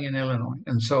overflowing in Illinois,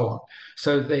 and so on.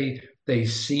 So they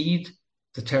seed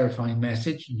the terrifying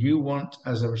message. You want,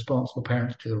 as a responsible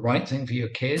parent, to do the right thing for your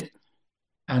kid,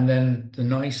 and then the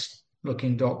nice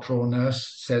looking doctor or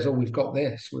nurse says, "Oh, we've got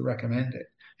this. We recommend it."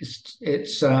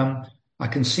 It's I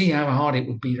can see how hard it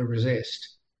would be to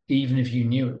resist, even if you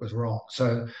knew it was wrong.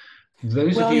 So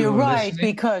those of Well, you you're who are right,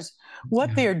 listening, because what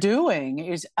yeah, they're doing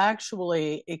is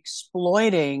actually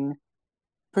exploiting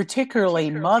particularly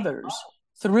mothers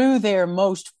through their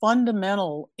most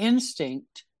fundamental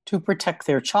instinct to protect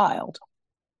their child.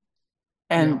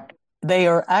 And yeah, they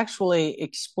are actually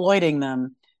exploiting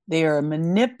them. They are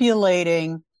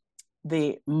manipulating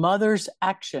the mother's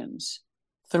actions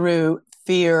through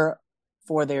fear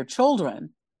for their children.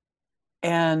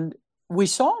 And we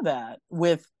saw that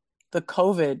with the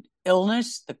COVID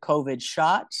illness, the COVID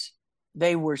shots.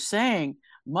 They were saying,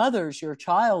 mothers, your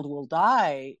child will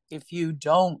die if you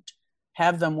don't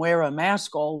have them wear a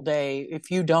mask all day,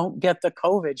 if you don't get the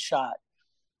COVID shot.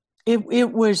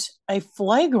 It was a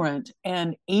flagrant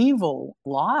and evil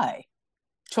lie.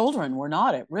 Children were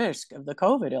not at risk of the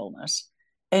COVID illness,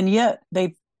 and yet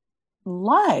they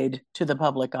lied to the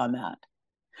public on that.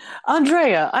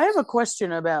 Andrea, I have a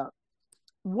question about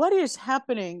what is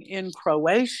happening in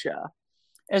Croatia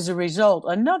as a result.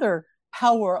 Another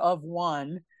power of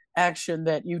one action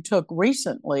that you took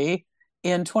recently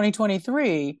in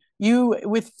 2023, you,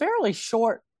 with fairly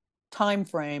short time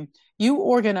frame, you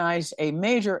organized a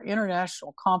major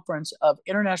international conference of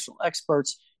international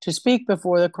experts to speak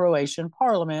before the Croatian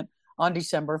parliament on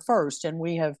December 1st. And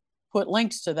we have put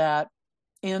links to that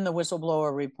in the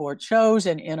Whistleblower Report shows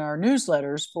and in our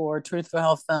newsletters for Truth for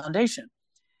Health Foundation.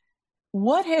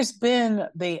 What has been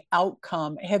the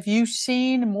outcome? Have you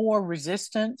seen more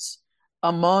resistance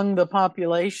among the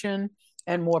population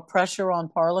and more pressure on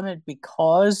Parliament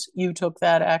because you took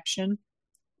that action?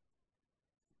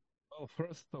 Well,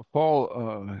 first of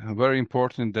all, very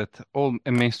important that all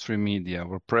mainstream media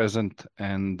were present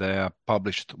and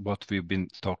published what we've been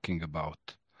talking about.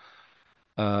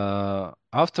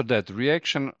 After that,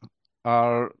 reaction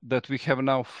are that we have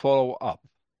now follow up.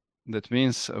 That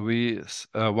means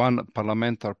one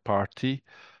parliamentary party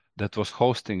that was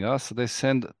hosting us, they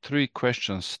send 3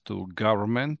 questions to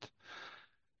government,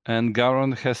 and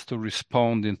government has to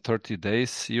respond in 30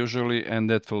 days usually, and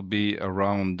that will be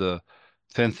around the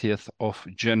 20th of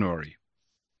January.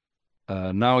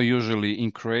 Now, usually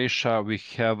in Croatia, we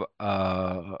have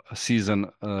a season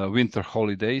winter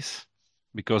holidays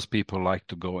because people like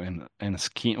to go and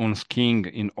skiing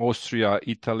in Austria,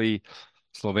 Italy,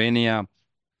 Slovenia,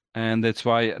 and that's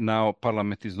why now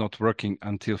Parliament is not working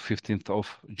until 15th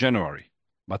of January.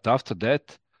 But after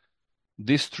that,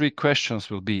 these 3 questions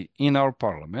will be in our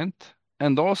Parliament,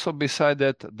 and also beside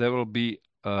that, there will be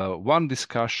one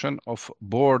discussion of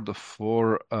board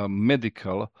for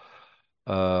medical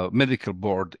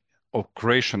board of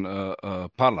Croatian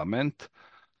Parliament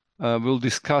will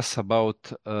discuss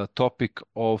about topic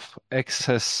of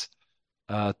excess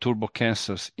turbo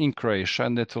cancers in Croatia,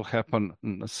 and that will happen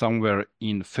somewhere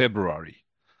in February.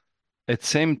 At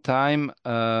same time,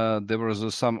 there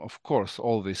was some, of course,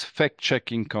 always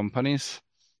fact-checking companies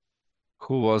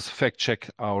who was fact-check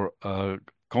our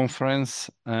conference,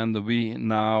 and we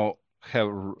now have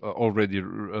already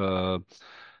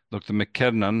Dr.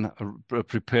 McKernan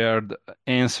prepared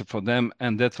answer for them,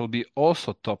 and that will be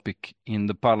also topic in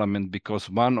the parliament because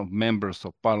one of members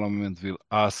of parliament will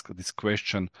ask this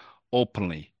question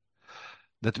openly.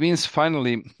 That means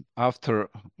finally, after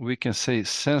we can say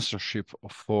censorship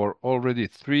for already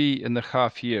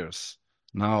 3.5 years,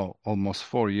 now almost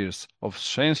 4 years of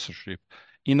censorship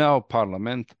in our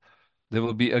parliament, there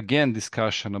will be again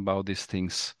discussion about these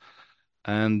things.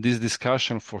 And this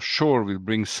discussion for sure will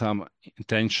bring some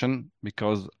attention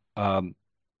because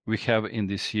we have in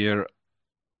this year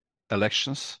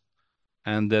elections,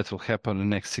 and that will happen in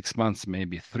the next 6 months,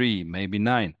 maybe 3, maybe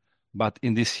 9. But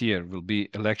in this year will be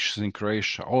elections in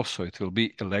Croatia. Also, it will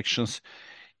be elections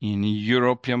in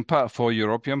European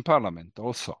Parliament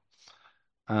also.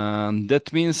 And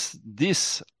that means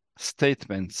these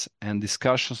statements and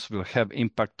discussions will have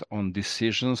impact on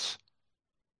decisions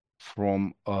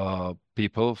from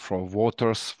people, from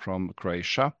voters from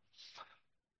Croatia.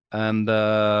 And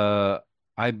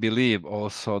I believe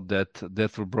also that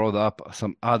that will brought up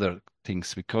some other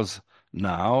things because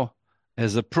now,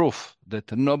 as a proof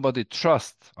that nobody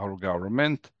trusts our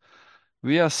government,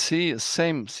 we are see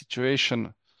same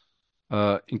situation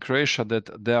in Croatia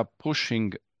that they are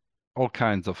pushing all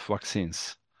kinds of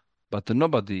vaccines, but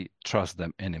nobody trusts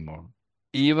them anymore,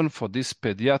 even for these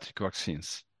pediatric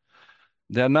vaccines.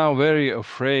 They are now very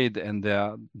afraid and they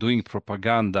are doing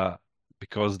propaganda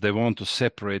because they want to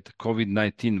separate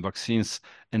COVID-19 vaccines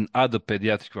and other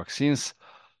pediatric vaccines,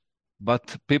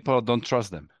 but people don't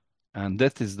trust them. And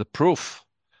that is the proof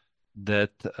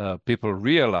that people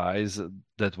realize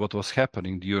that what was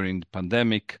happening during the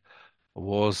pandemic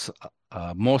was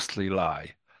mostly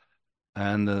lie.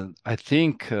 And I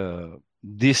think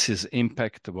this is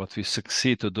impact what we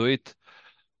succeed to do it,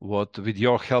 what with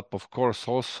your help, of course,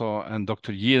 also, and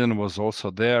Dr. Yeden was also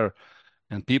there,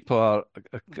 and people are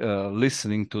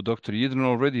listening to Dr. Yeden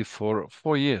already for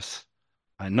 4 years.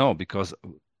 I know because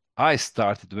I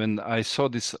started when I saw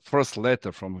this first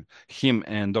letter from him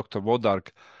and Dr.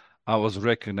 Vodark. I was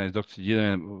recognized Dr.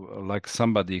 Yeden like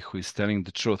somebody who is telling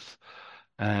the truth,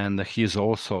 and he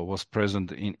also was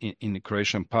present in the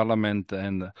Croatian parliament,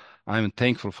 and I'm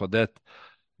thankful for that.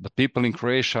 But people in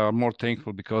Croatia are more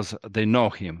thankful because they know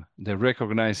him, they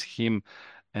recognize him,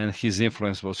 and his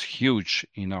influence was huge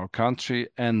in our country.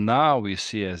 And now we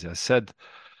see, as I said,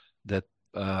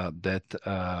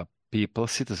 that people,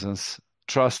 citizens,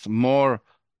 trust more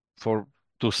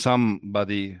to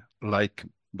somebody like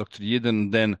Dr.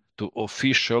 Yeden than to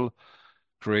official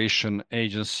Croatian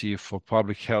Agency for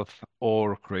Public Health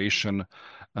or Croatian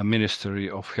Ministry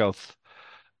of Health.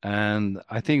 And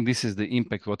I think this is the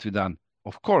impact what we've done.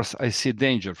 Of course, I see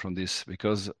danger from this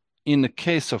because in the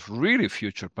case of really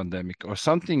future pandemic or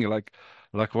something like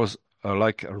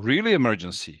a really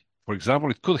emergency, for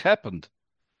example, it could happen.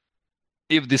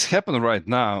 If this happened right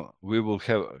now, we will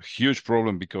have a huge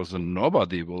problem because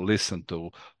nobody will listen to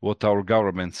what our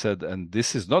government said, and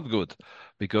this is not good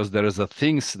because there is a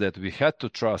things that we had to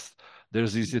trust.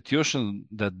 There's institutions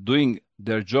that doing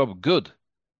their job good.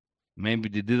 Maybe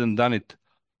they didn't done it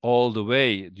all the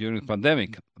way during the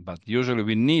pandemic, but usually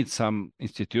we need some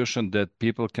institution that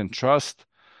people can trust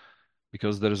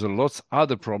because there's a lots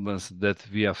other problems that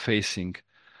we are facing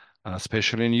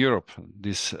especially in Europe.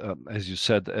 This, as you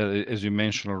said, as you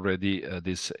mentioned already,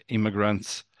 these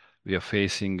immigrants, we are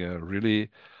facing really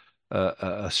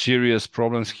serious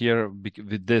problems here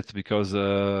with that, because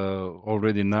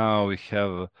already now we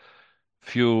have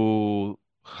few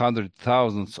hundred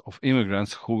thousands of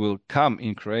immigrants who will come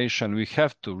in Croatia, and we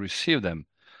have to receive them.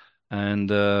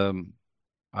 And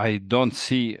I don't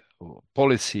see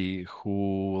policy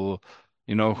who,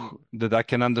 that I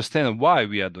can understand why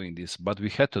we are doing this, but we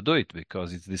had to do it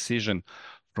because it's decision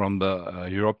from the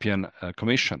European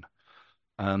Commission.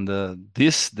 And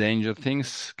these danger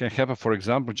things can happen. For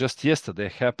example, just yesterday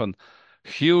happened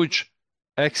huge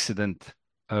accident,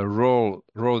 a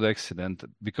road accident,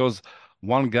 because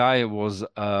one guy was,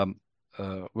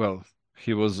 well,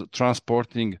 he was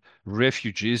transporting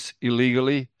refugees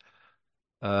illegally,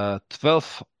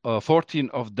 14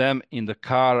 of them in the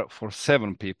car for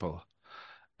 7 people.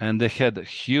 And they had a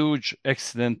huge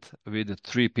accident with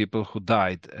 3 people who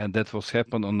died. And that was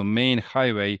happened on the main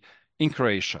highway in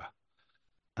Croatia.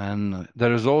 And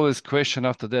there is always question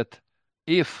after that,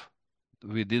 if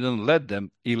we didn't let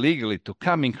them illegally to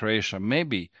come in Croatia,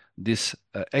 maybe this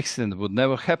accident would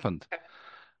never happen.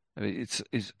 It's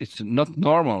not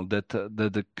normal that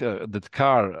that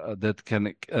car that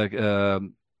can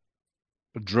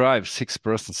drive 6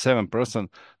 person, 7 person,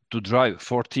 to drive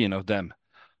 14 of them.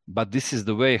 But this is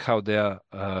the way how they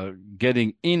are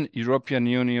getting in European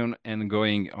Union and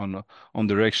going on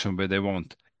direction where they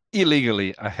want.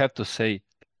 Illegally, I have to say,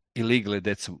 illegally,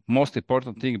 that's the most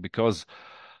important thing, because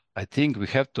I think we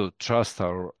have to trust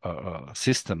our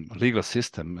system, legal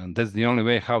system, and that's the only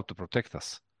way how to protect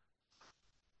us.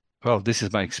 Well, this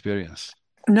is my experience.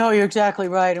 No, you're exactly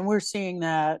right. And we're seeing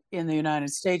that in the United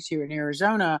States here in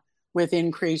Arizona with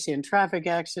increase in traffic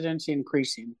accidents,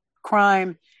 increase in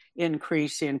crime,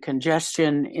 increase in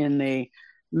congestion in the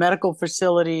medical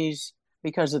facilities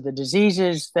because of the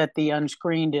diseases that the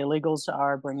unscreened illegals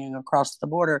are bringing across the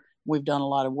border. We've done a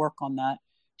lot of work on that.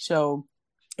 So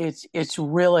it's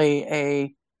really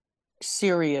a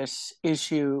serious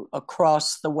issue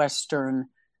across the Western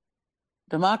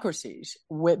democracies.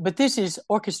 But this is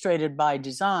orchestrated by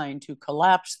design to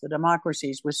collapse the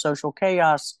democracies with social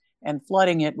chaos and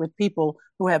flooding it with people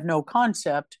who have no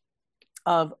concept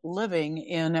of living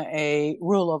in a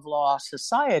rule of law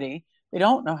society. They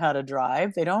don't know how to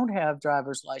drive. They don't have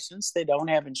driver's license. They don't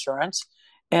have insurance.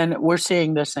 And we're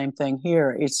seeing the same thing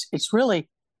here. It's really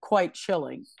quite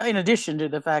chilling, in addition to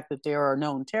the fact that there are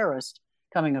known terrorists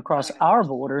coming across our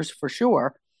borders for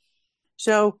sure.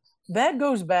 So that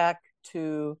goes back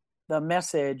to the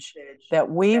message that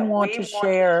we want to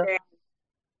share.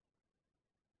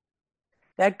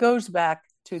 That goes back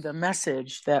to the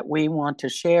message that we want to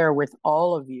share with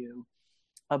all of you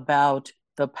about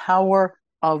the power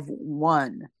of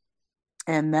one.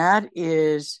 And that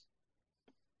is,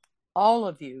 all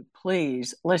of you,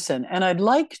 please listen. And I'd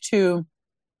like to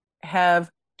have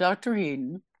Dr.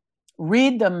 Eden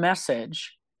read the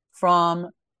message from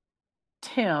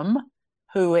Tim,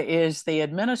 who is the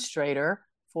administrator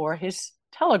for his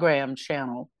Telegram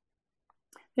channel.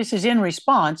 This is in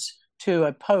response to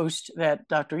a post that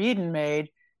Dr. Eden made,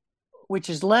 which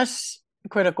is less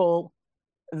critical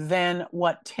than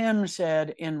what Tim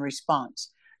said in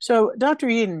response. So, Dr.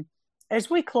 Eden, as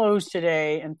we close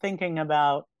today and thinking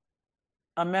about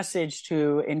a message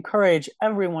to encourage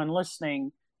everyone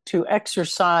listening to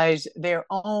exercise their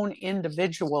own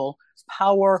individual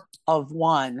power of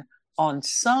one on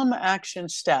some action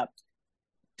step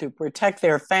to protect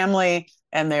their family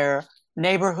and their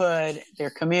neighborhood, their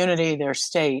community, their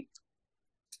state,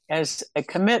 as a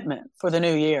commitment for the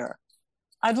new year,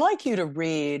 I'd like you to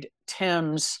read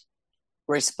Tim's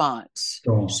response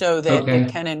so that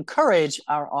it can encourage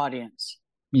our audience.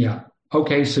 Yeah.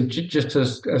 Okay. So just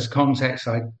as context,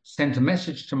 I sent a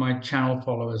message to my channel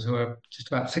followers, who are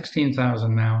just about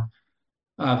 16,000 now,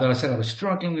 that I said I was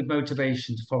struggling with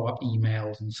motivation to follow up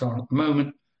emails and so on at the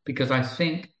moment, because I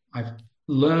think I've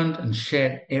learned and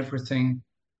shared everything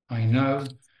I know.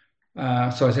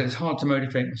 So I said it's hard to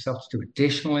motivate myself to do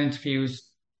additional interviews,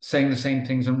 saying the same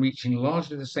things and reaching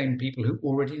largely the same people who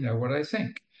already know what I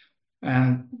think.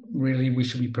 And really, we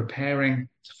should be preparing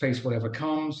to face whatever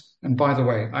comes. And by the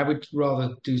way, I would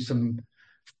rather do some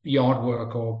yard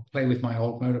work or play with my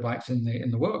old motorbikes in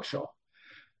the workshop.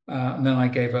 And then I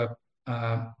gave a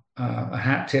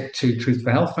hat tip to Truth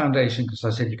for Health Foundation, because I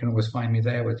said you can always find me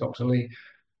there with Dr. Lee.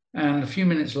 And a few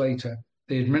minutes later,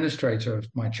 the administrator of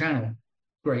my channel,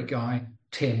 great guy,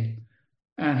 Tim,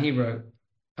 and he wrote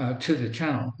to the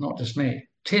channel, not just me,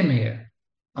 Tim here.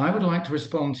 I would like to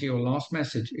respond to your last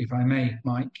message, if I may,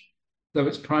 Mike, though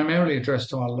it's primarily addressed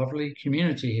to our lovely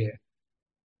community here.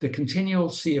 The continual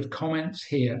sea of comments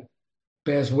here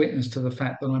bears witness to the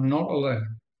fact that I'm not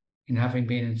alone in having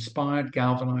been inspired,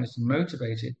 galvanized, and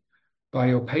motivated by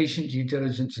your patient due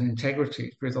diligence and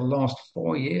integrity through the last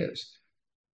 4 years.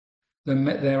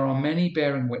 There are many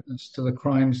bearing witness to the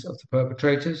crimes of the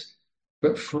perpetrators,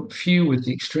 but few with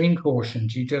the extreme caution,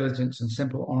 due diligence, and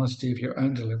simple honesty of your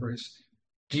own deliveries.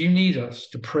 Do you need us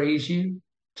to praise you,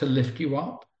 to lift you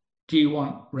up? Do you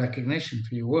want recognition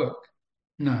for your work?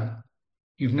 No.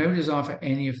 You've no desire for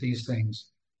any of these things.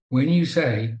 When you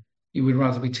say you would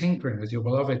rather be tinkering with your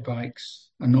beloved bikes,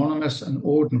 anonymous and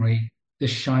ordinary,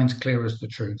 this shines clear as the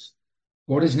truth.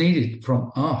 What is needed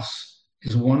from us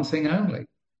is one thing only,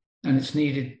 and it's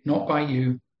needed not by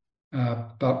you,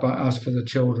 but by us for the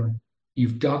children.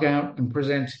 You've dug out and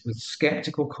presented with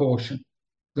skeptical caution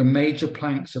the major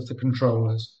planks of the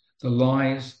controllers, the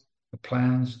lies, the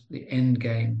plans, the end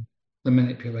game, the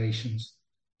manipulations.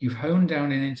 You've honed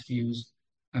down in interviews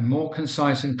a more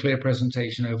concise and clear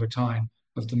presentation over time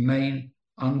of the main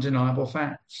undeniable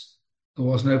facts. There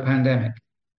was no pandemic.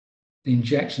 The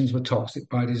injections were toxic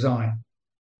by design.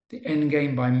 The end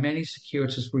game by many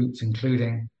circuitous routes,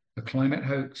 including the climate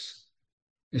hoax,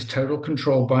 is total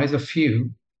control by the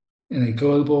few in a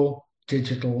global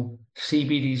digital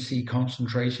CBDC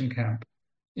concentration camp.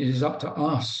 It is up to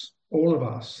us, all of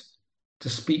us, to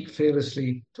speak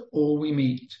fearlessly to all we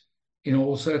meet in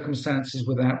all circumstances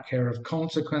without care of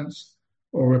consequence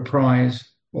or reprise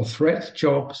or threat to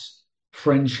jobs,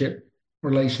 friendship,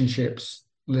 relationships,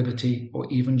 liberty, or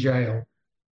even jail.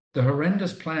 The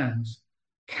horrendous plans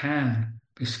can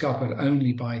be scuppered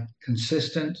only by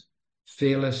consistent,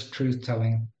 fearless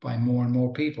truth-telling by more and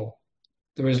more people.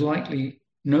 There is likely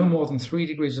no more than 3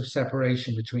 degrees of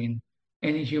separation between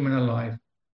any human alive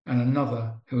and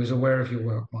another who is aware of your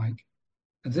work, Mike.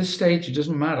 At this stage, it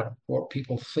doesn't matter what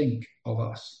people think of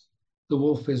us. The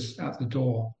wolf is at the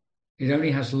door. It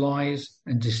only has lies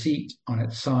and deceit on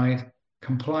its side,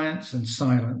 compliance and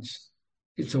silence.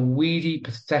 It's a weedy,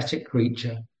 pathetic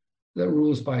creature that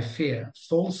rules by fear,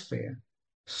 false fear,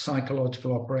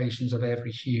 psychological operations of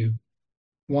every hue.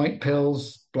 White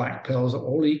pills, black pills are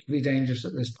all equally dangerous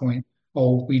at this point.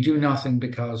 Oh, we do nothing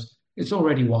because it's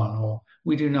already won, or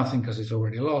we do nothing because it's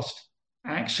already lost.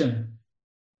 Action.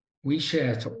 We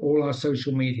share to all our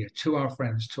social media, to our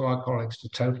friends, to our colleagues, to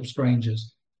total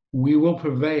strangers. We will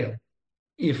prevail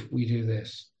if we do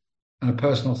this. And a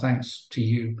personal thanks to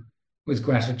you with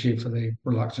gratitude for the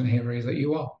reluctant hero that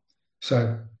you are.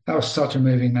 So that was such a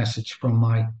moving message from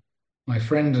my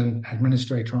friend and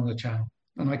administrator on the channel,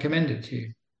 and I commend it to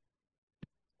you.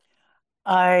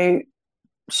 I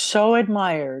so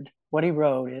admired what he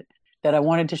wrote it that I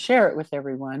wanted to share it with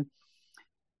everyone.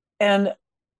 And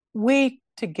we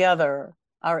together,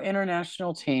 our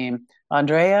international team,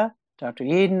 Andrea, Dr.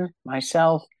 Eden,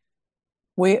 myself,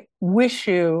 we wish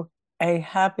you a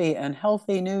happy and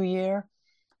healthy new year.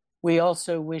 We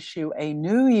also wish you a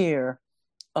new year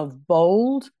of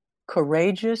bold,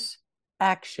 courageous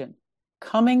action,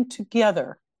 coming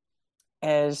together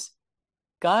as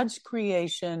God's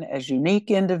creation, as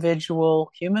unique individual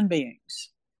human beings,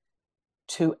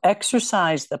 to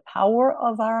exercise the power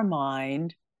of our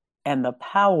mind and the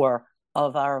power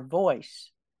of our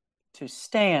voice to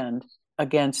stand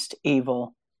against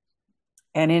evil.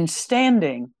 And in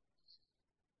standing,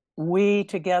 we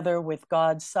together with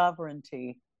God's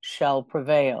sovereignty shall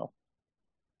prevail.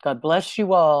 God bless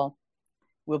you all.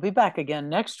 We'll be back again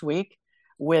next week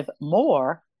with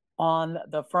more on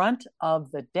the front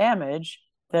of the damage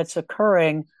that's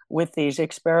occurring with these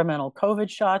experimental COVID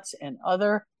shots and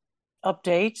other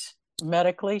updates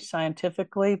medically,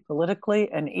 scientifically, politically,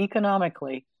 and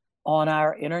economically on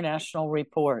our international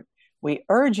report. We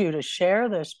urge you to share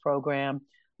this program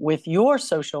with your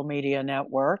social media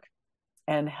network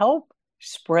and help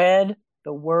spread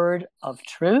the word of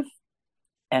truth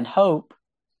and hope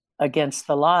against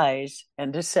the lies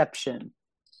and deception.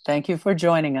 Thank you for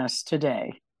joining us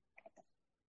today.